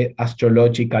the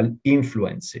astrological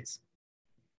influences.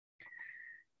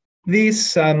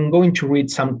 I'm going to read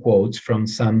some quotes from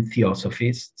some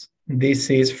theosophists. This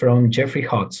is from Jeffrey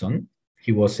Hudson.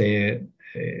 He was a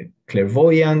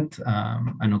clairvoyant,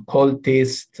 an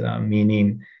occultist,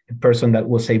 meaning a person that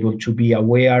was able to be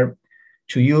aware,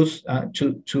 to use,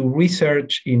 to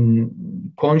research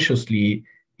consciously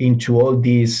into all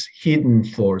these hidden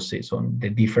forces on the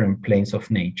different planes of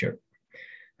nature.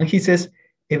 And he says,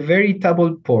 a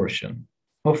veritable portion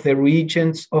of the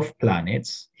regions of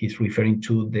planets, he's referring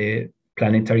to the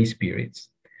planetary spirits,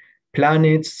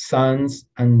 planets, suns,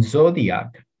 and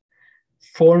zodiac,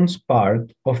 forms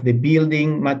part of the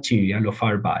building material of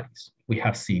our bodies. We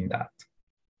have seen that.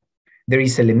 There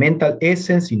is elemental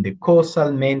essence in the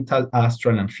causal, mental,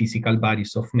 astral, and physical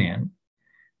bodies of men,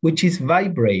 which is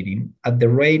vibrating at the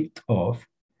rate of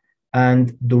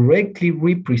and directly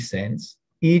represents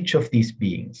each of these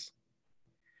beings.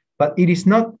 But it is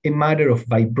not a matter of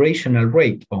vibrational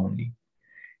rate only.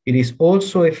 It is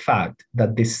also a fact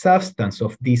that the substance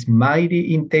of these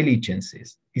mighty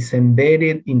intelligences is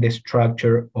embedded in the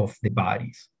structure of the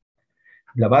bodies.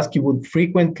 Blavatsky would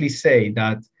frequently say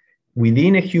that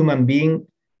within a human being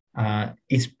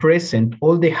is present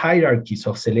all the hierarchies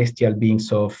of celestial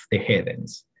beings of the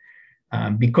heavens.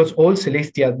 Because all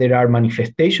celestial, there are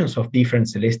manifestations of different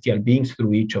celestial beings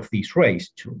through each of these rays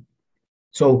too.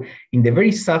 So in the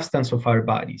very substance of our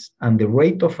bodies and the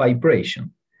rate of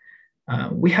vibration,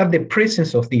 we have the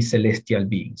presence of these celestial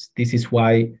beings. This is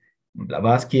why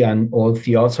Blavatsky and all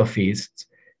theosophists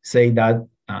say that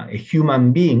a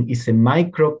human being is a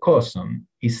microcosm,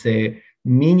 is a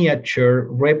miniature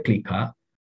replica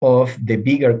of the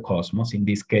bigger cosmos, in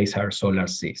this case, our solar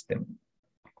system.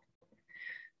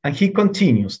 And he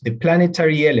continues, the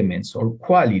planetary elements or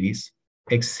qualities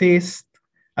exist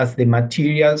as the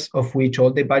materials of which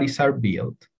all the bodies are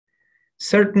built.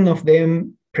 Certain of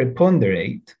them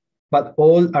preponderate, but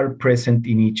all are present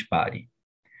in each body.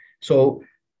 So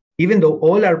even though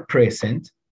all are present,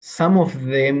 some of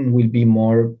them will be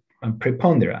more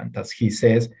preponderant, as he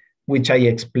says, which I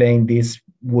explained. This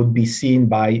would be seen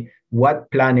by what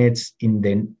planets in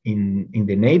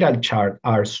the natal chart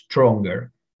are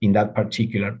stronger in that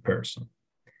particular person.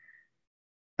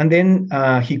 And then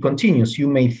he continues, you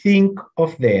may think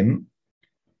of them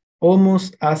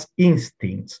almost as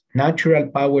instincts, natural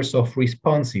powers of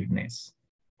responsiveness,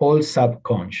 all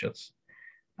subconscious.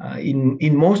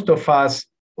 In most of us,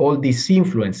 all these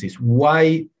influences,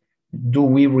 why do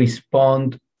we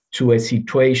respond to a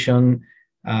situation,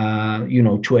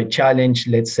 to a challenge,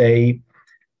 let's say,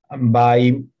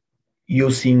 by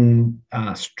using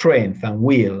strength and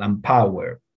will and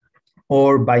power,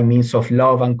 or by means of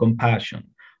love and compassion,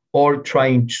 or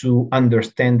trying to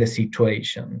understand the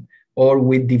situation, or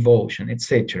with devotion,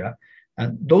 etc.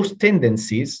 Those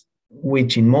tendencies,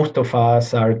 which in most of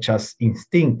us are just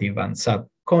instinctive and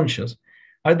subconscious,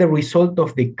 are the result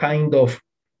of the kind of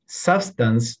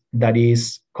substance that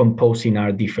is composing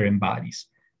our different bodies.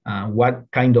 What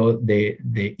kind of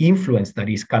the influence that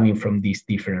is coming from these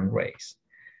different rays.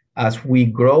 As we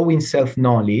grow in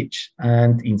self-knowledge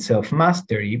and in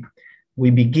self-mastery, we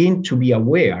begin to be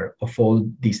aware of all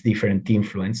these different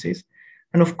influences.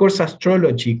 And of course,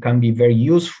 astrology can be very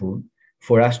useful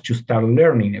for us to start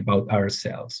learning about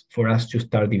ourselves, for us to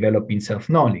start developing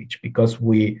self-knowledge, because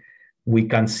we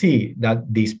can see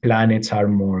that these planets are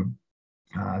more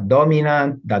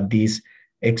dominant, that these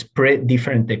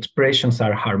different expressions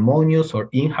are harmonious or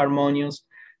inharmonious.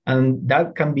 And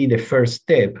that can be the first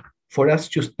step for us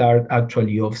to start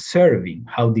actually observing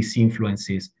how these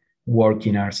influences work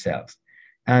in ourselves.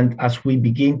 And as we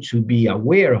begin to be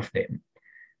aware of them,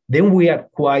 then we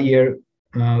acquire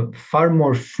far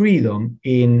more freedom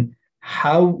in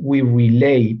how we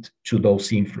relate to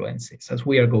those influences, as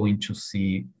we are going to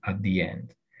see at the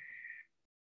end.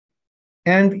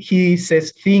 And he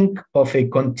says, think of a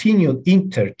continued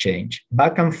interchange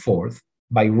back and forth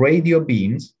by radio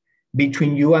beams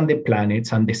between you and the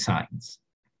planets and the signs.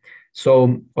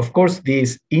 So, of course,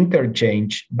 this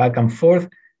interchange back and forth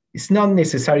is not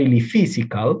necessarily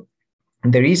physical.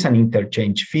 There is an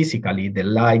interchange physically, the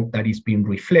light that is being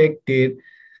reflected,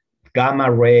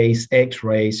 gamma rays,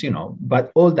 X-rays,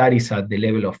 but all that is at the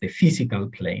level of the physical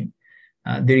plane.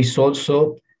 There is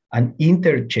also an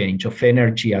interchange of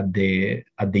energy at the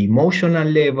emotional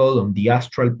level, on the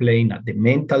astral plane, at the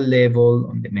mental level,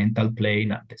 on the mental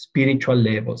plane, at the spiritual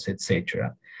levels,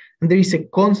 etc. And there is a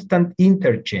constant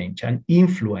interchange and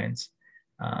influence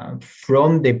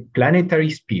from the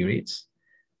planetary spirits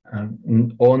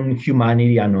on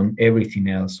humanity and on everything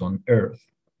else on Earth.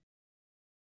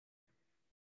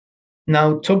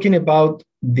 Now, talking about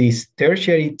this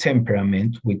tertiary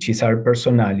temperament, which is our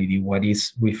personality, what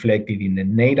is reflected in the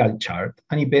natal chart,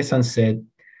 Annie Besant said,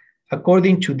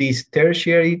 according to this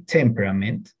tertiary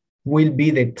temperament will be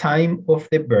the time of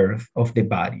the birth of the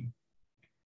body.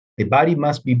 The body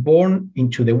must be born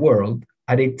into the world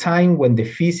at a time when the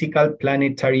physical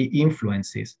planetary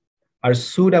influences are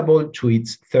suitable to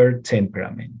its third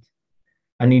temperament,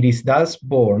 and it is thus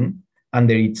born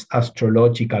under its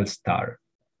astrological star.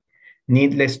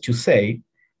 Needless to say,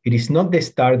 it is not the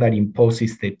star that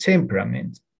imposes the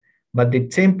temperament, but the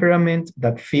temperament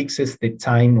that fixes the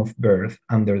time of birth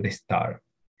under the star.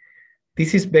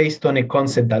 This is based on a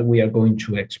concept that we are going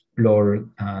to explore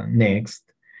next,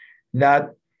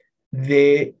 that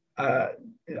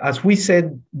as we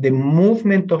said, the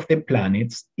movement of the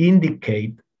planets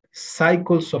indicate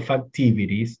cycles of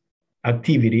activity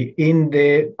in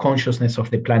the consciousness of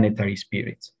the planetary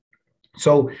spirits.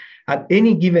 So at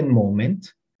any given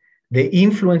moment, the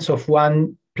influence of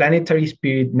one planetary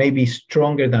spirit may be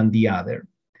stronger than the other.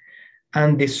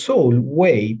 And the soul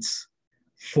waits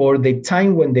for the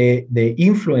time when the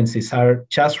influences are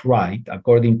just right,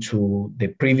 according to the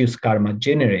previous karma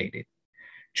generated,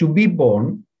 to be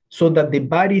born so that the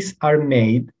bodies are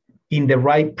made in the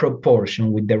right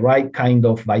proportion with the right kind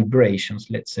of vibrations,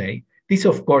 let's say. This,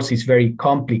 of course, is very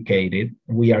complicated.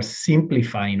 We are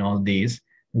simplifying all this.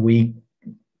 We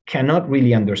cannot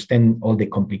really understand all the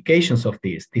complications of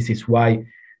this. This is why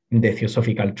in the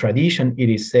Theosophical tradition, it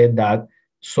is said that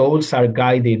souls are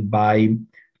guided by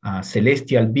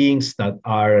celestial beings that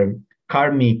are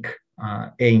karmic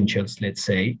angels, let's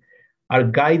say, are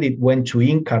guided when to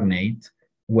incarnate,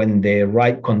 when the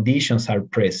right conditions are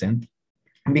present,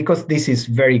 because this is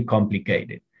very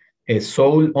complicated. A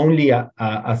soul, only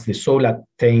as the soul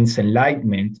attains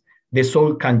enlightenment, the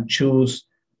soul can choose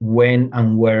when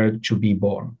and where to be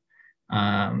born.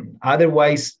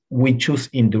 Otherwise, we choose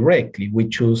indirectly. We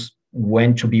choose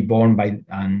when to be born by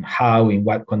and how, in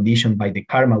what condition, by the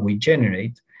karma we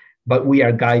generate. But we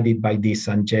are guided by these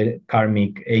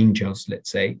karmic angels,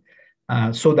 let's say,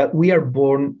 so that we are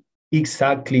born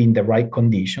exactly in the right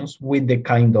conditions with the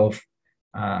kind of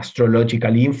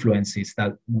astrological influences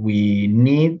that we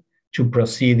need to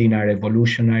proceed in our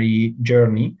evolutionary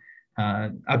journey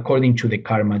according to the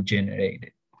karma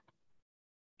generated.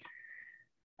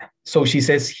 So she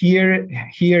says,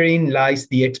 herein lies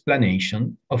the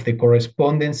explanation of the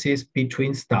correspondences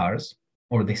between stars,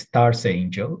 or the star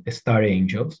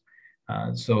angels.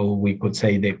 So we could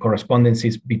say the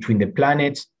correspondences between the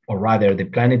planets, or rather the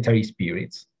planetary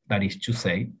spirits, that is to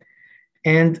say,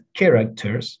 and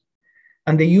characters,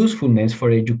 and the usefulness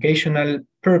for educational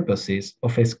purposes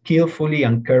of a skillfully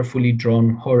and carefully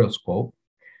drawn horoscope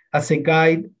as a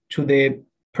guide to the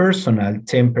personal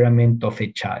temperament of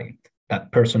a child. That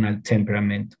personal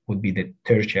temperament would be the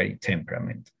tertiary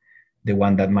temperament, the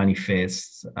one that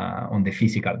manifests on the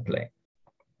physical plane.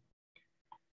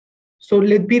 So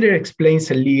Leadbeater explains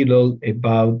a little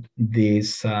about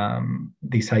this,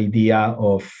 this idea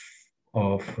of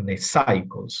the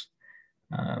cycles.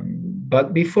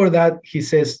 But before that, he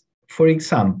says, for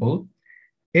example,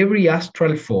 every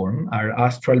astral form, our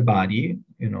astral body,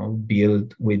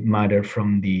 built with matter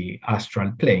from the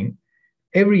astral plane,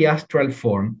 every astral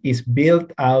form is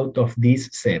built out of these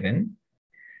 7,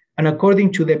 and according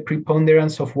to the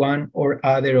preponderance of one or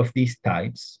other of these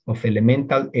types of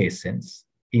elemental essence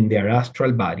in their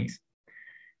astral bodies,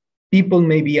 people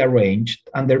may be arranged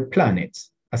under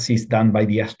planets, as is done by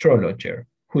the astrologer,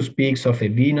 who speaks of a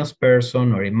Venus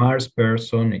person or a Mars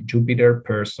person, a Jupiter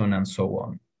person, and so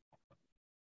on.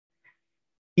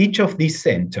 Each of these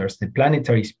centers, the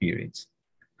planetary spirits,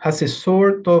 has a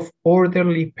sort of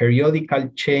orderly periodical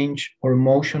change or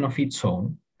motion of its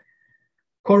own,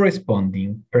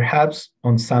 corresponding, perhaps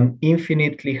on some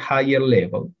infinitely higher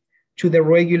level, to the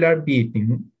regular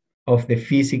beating of the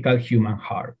physical human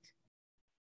heart.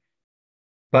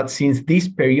 But since these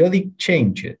periodic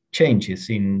changes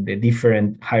in the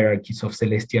different hierarchies of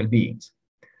celestial beings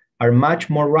are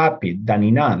much more rapid than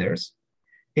in others,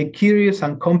 a curious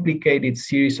and complicated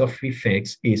series of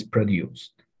effects is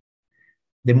produced.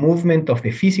 The movement of the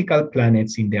physical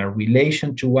planets in their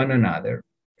relation to one another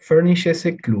furnishes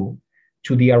a clue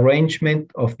to the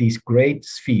arrangement of these great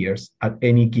spheres at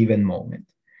any given moment.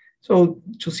 So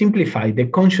to simplify, the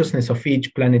consciousness of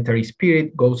each planetary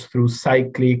spirit goes through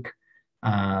cyclic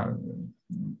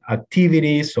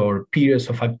activities or periods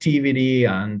of activity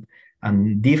and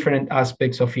different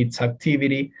aspects of its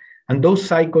activity. And those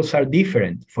cycles are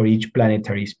different for each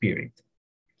planetary spirit.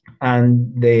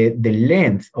 And the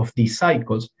length of these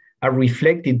cycles are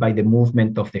reflected by the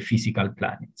movement of the physical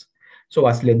planets. So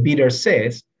as Leadbeater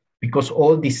says, because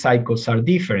all these cycles are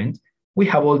different, we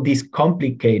have all this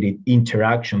complicated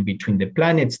interaction between the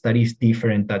planets that is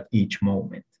different at each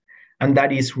moment. And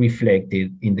that is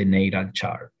reflected in the natal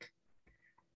chart.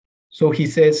 So he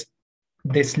says,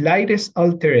 the slightest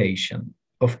alteration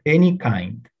of any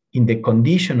kind in the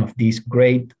condition of these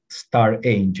great star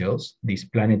angels, these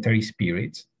planetary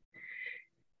spirits,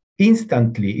 is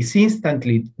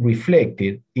instantly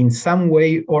reflected in some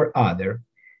way or other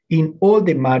in all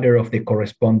the matter of the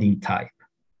corresponding type,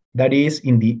 that is,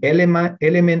 in the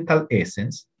elemental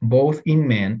essence, both in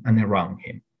man and around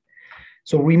him.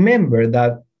 So remember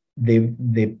that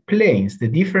the planes, the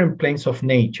different planes of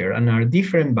nature and our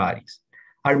different bodies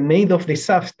are made of the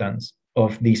substance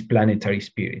of these planetary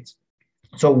spirits.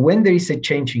 So when there is a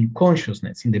change in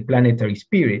consciousness in the planetary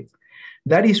spirit,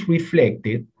 that is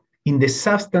reflected in the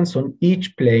substance on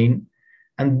each plane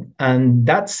and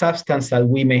that substance that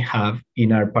we may have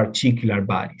in our particular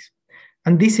bodies.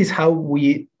 And this is how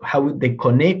the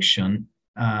connection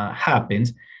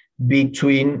happens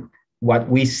between what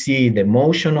we see, the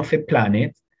motion of a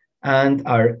planet, and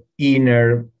our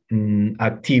inner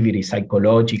activity,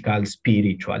 psychological,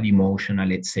 spiritual,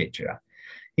 emotional, etc.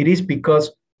 It is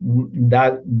because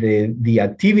that the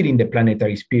activity in the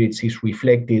planetary spirits is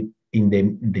reflected in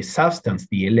the substance,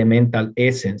 the elemental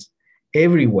essence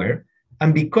everywhere.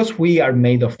 And because we are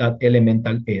made of that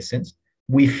elemental essence,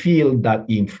 we feel that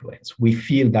influence, we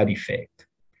feel that effect.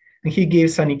 And he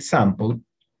gives an example.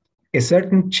 A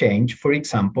certain change, for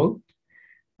example,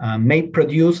 may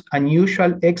produce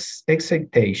unusual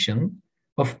excitation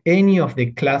of any of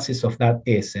the classes of that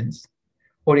essence,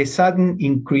 or a sudden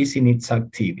increase in its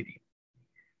activity.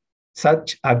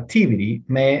 Such activity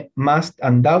must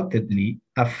undoubtedly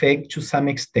affect to some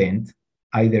extent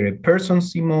either a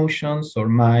person's emotions or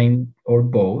mind or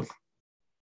both.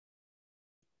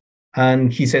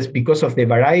 And he says, because of the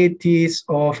varieties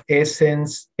of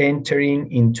essence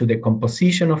entering into the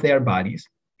composition of their bodies,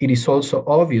 it is also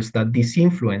obvious that these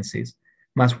influences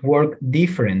must work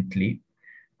differently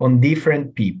on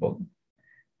different people.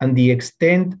 And the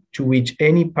extent to which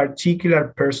any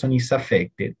particular person is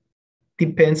affected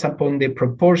depends upon the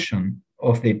proportion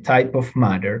of the type of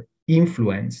matter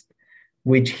influenced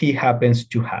which he happens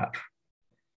to have.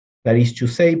 That is to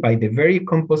say, by the very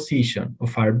composition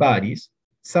of our bodies,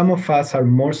 some of us are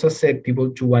more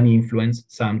susceptible to one influence,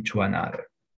 some to another.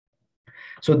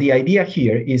 So the idea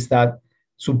here is that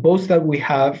suppose that we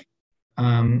have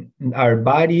our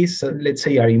bodies, let's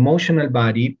say our emotional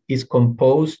body is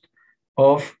composed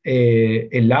of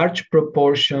a large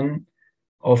proportion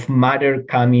of matter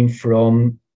coming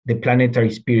from the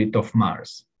planetary spirit of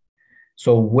Mars.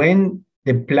 So when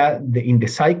in the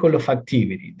cycle of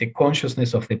activity, the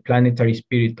consciousness of the planetary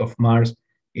spirit of Mars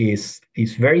is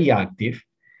very active,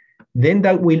 then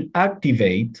that will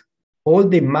activate all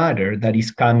the matter that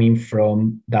is coming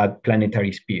from that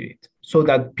planetary spirit. So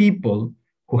that people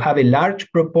who have a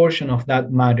large proportion of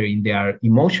that matter in their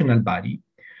emotional body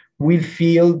will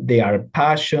feel their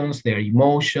passions, their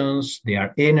emotions,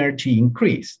 their energy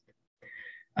increased.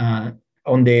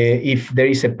 If there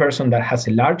is a person that has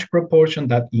a large proportion,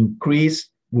 that increase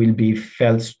will be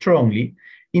felt strongly.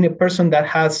 In a person that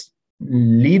has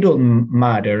little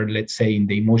matter, let's say in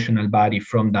the emotional body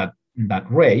from that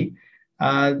ray,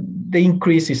 the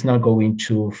increase is not going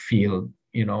to feel,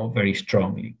 very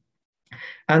strongly.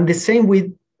 And the same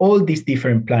with all these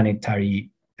different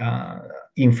planetary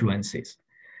influences.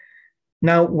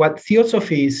 Now, what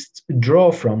theosophists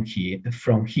draw from here,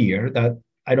 that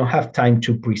I don't have time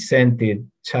to present it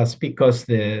just because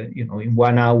in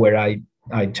 1 hour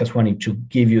I just wanted to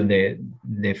give you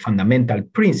the fundamental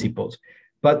principles.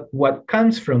 But what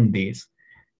comes from this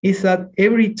is that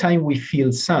every time we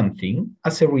feel something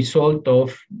as a result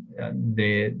of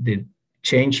the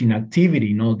change in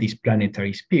activity in all these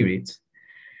planetary spirits,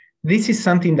 this is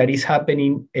something that is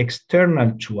happening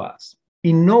external to us.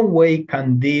 In no way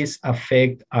can this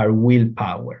affect our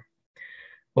willpower.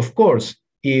 Of course,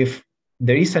 if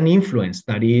there is an influence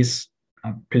that is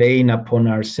playing upon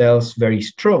ourselves very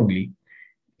strongly,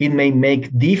 it may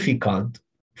make difficult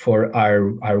for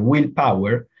our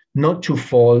willpower not to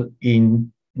fall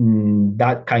in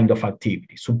that kind of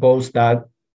activity. Suppose that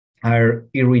our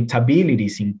irritability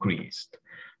is increased,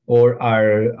 or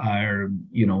our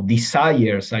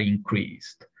desires are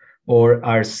increased, or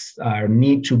our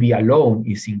need to be alone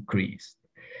is increased.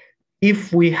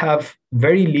 If we have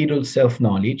very little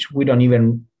self-knowledge, we don't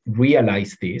even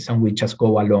realize this and we just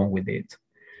go along with it.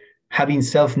 Having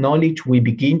self-knowledge, we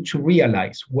begin to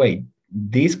realize, wait,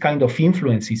 this kind of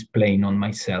influence is playing on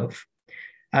myself.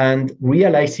 And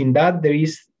realizing that there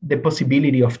is the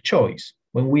possibility of choice.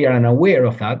 When we are unaware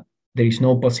of that, there is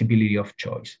no possibility of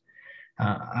choice.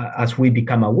 As we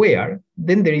become aware,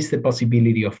 then there is the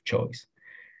possibility of choice.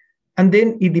 And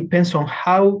then it depends on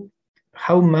how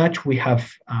much we have,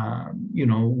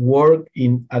 worked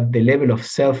at the level of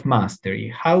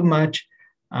self-mastery, how much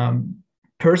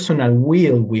personal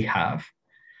will we have.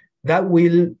 That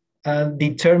will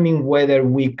determine whether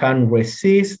we can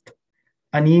resist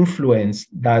an influence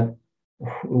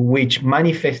which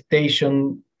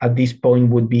manifestation at this point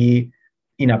would be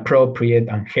inappropriate,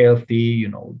 unhealthy,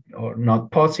 or not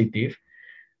positive,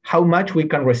 how much we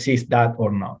can resist that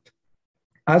or not.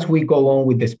 As we go on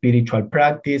with the spiritual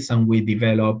practice and we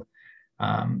develop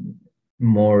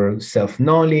more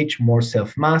self-knowledge, more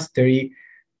self-mastery,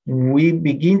 we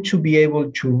begin to be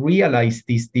able to realize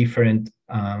these different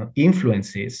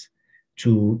influences,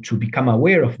 to become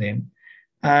aware of them,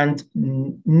 and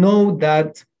know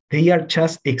that they are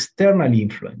just external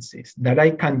influences, that I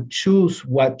can choose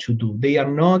what to do. They are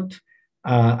not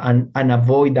an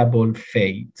unavoidable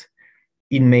fate.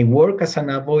 It may work as an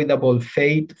avoidable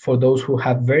fate for those who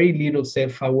have very little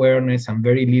self-awareness and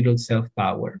very little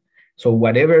self-power. So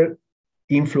whatever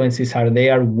influences are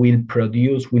there will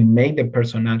make the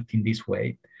person act in this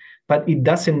way. but it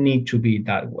doesn't need to be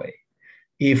that way.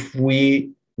 If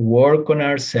we work on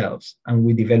ourselves and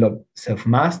we develop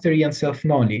self-mastery and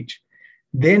self-knowledge,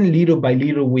 then little by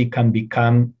little we can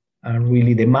become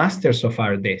really the masters of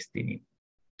our destiny.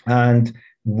 And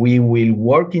we will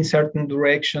work in certain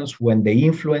directions when the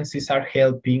influences are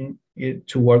helping it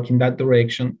to work in that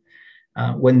direction.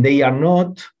 When they are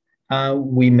not,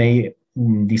 we may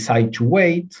decide to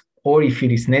wait, or if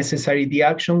it is necessary, the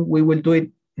action, we will do it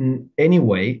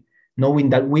anyway, knowing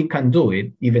that we can do it,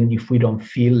 even if we don't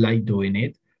feel like doing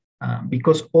it,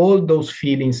 because all those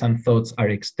feelings and thoughts are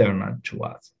external to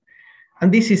us.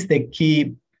 And this is the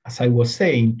key, as I was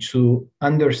saying, to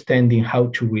understanding how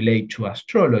to relate to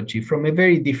astrology from a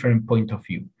very different point of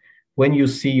view. When you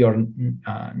see your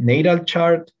natal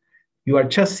chart, you are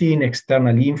just seeing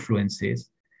external influences,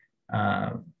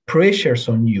 pressures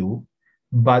on you,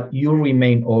 but you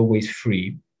remain always free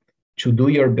to do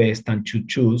your best and to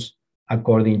choose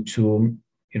according to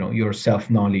your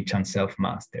self-knowledge and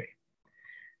self-mastery.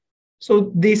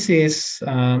 So this is,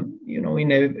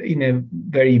 in a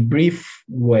very brief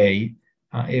way,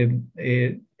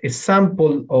 a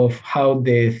sample of how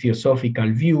the Theosophical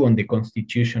view on the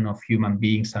constitution of human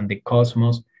beings and the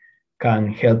cosmos can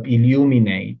help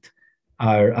illuminate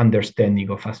our understanding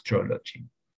of astrology.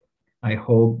 I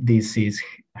hope this is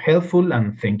helpful,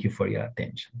 and thank you for your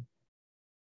attention.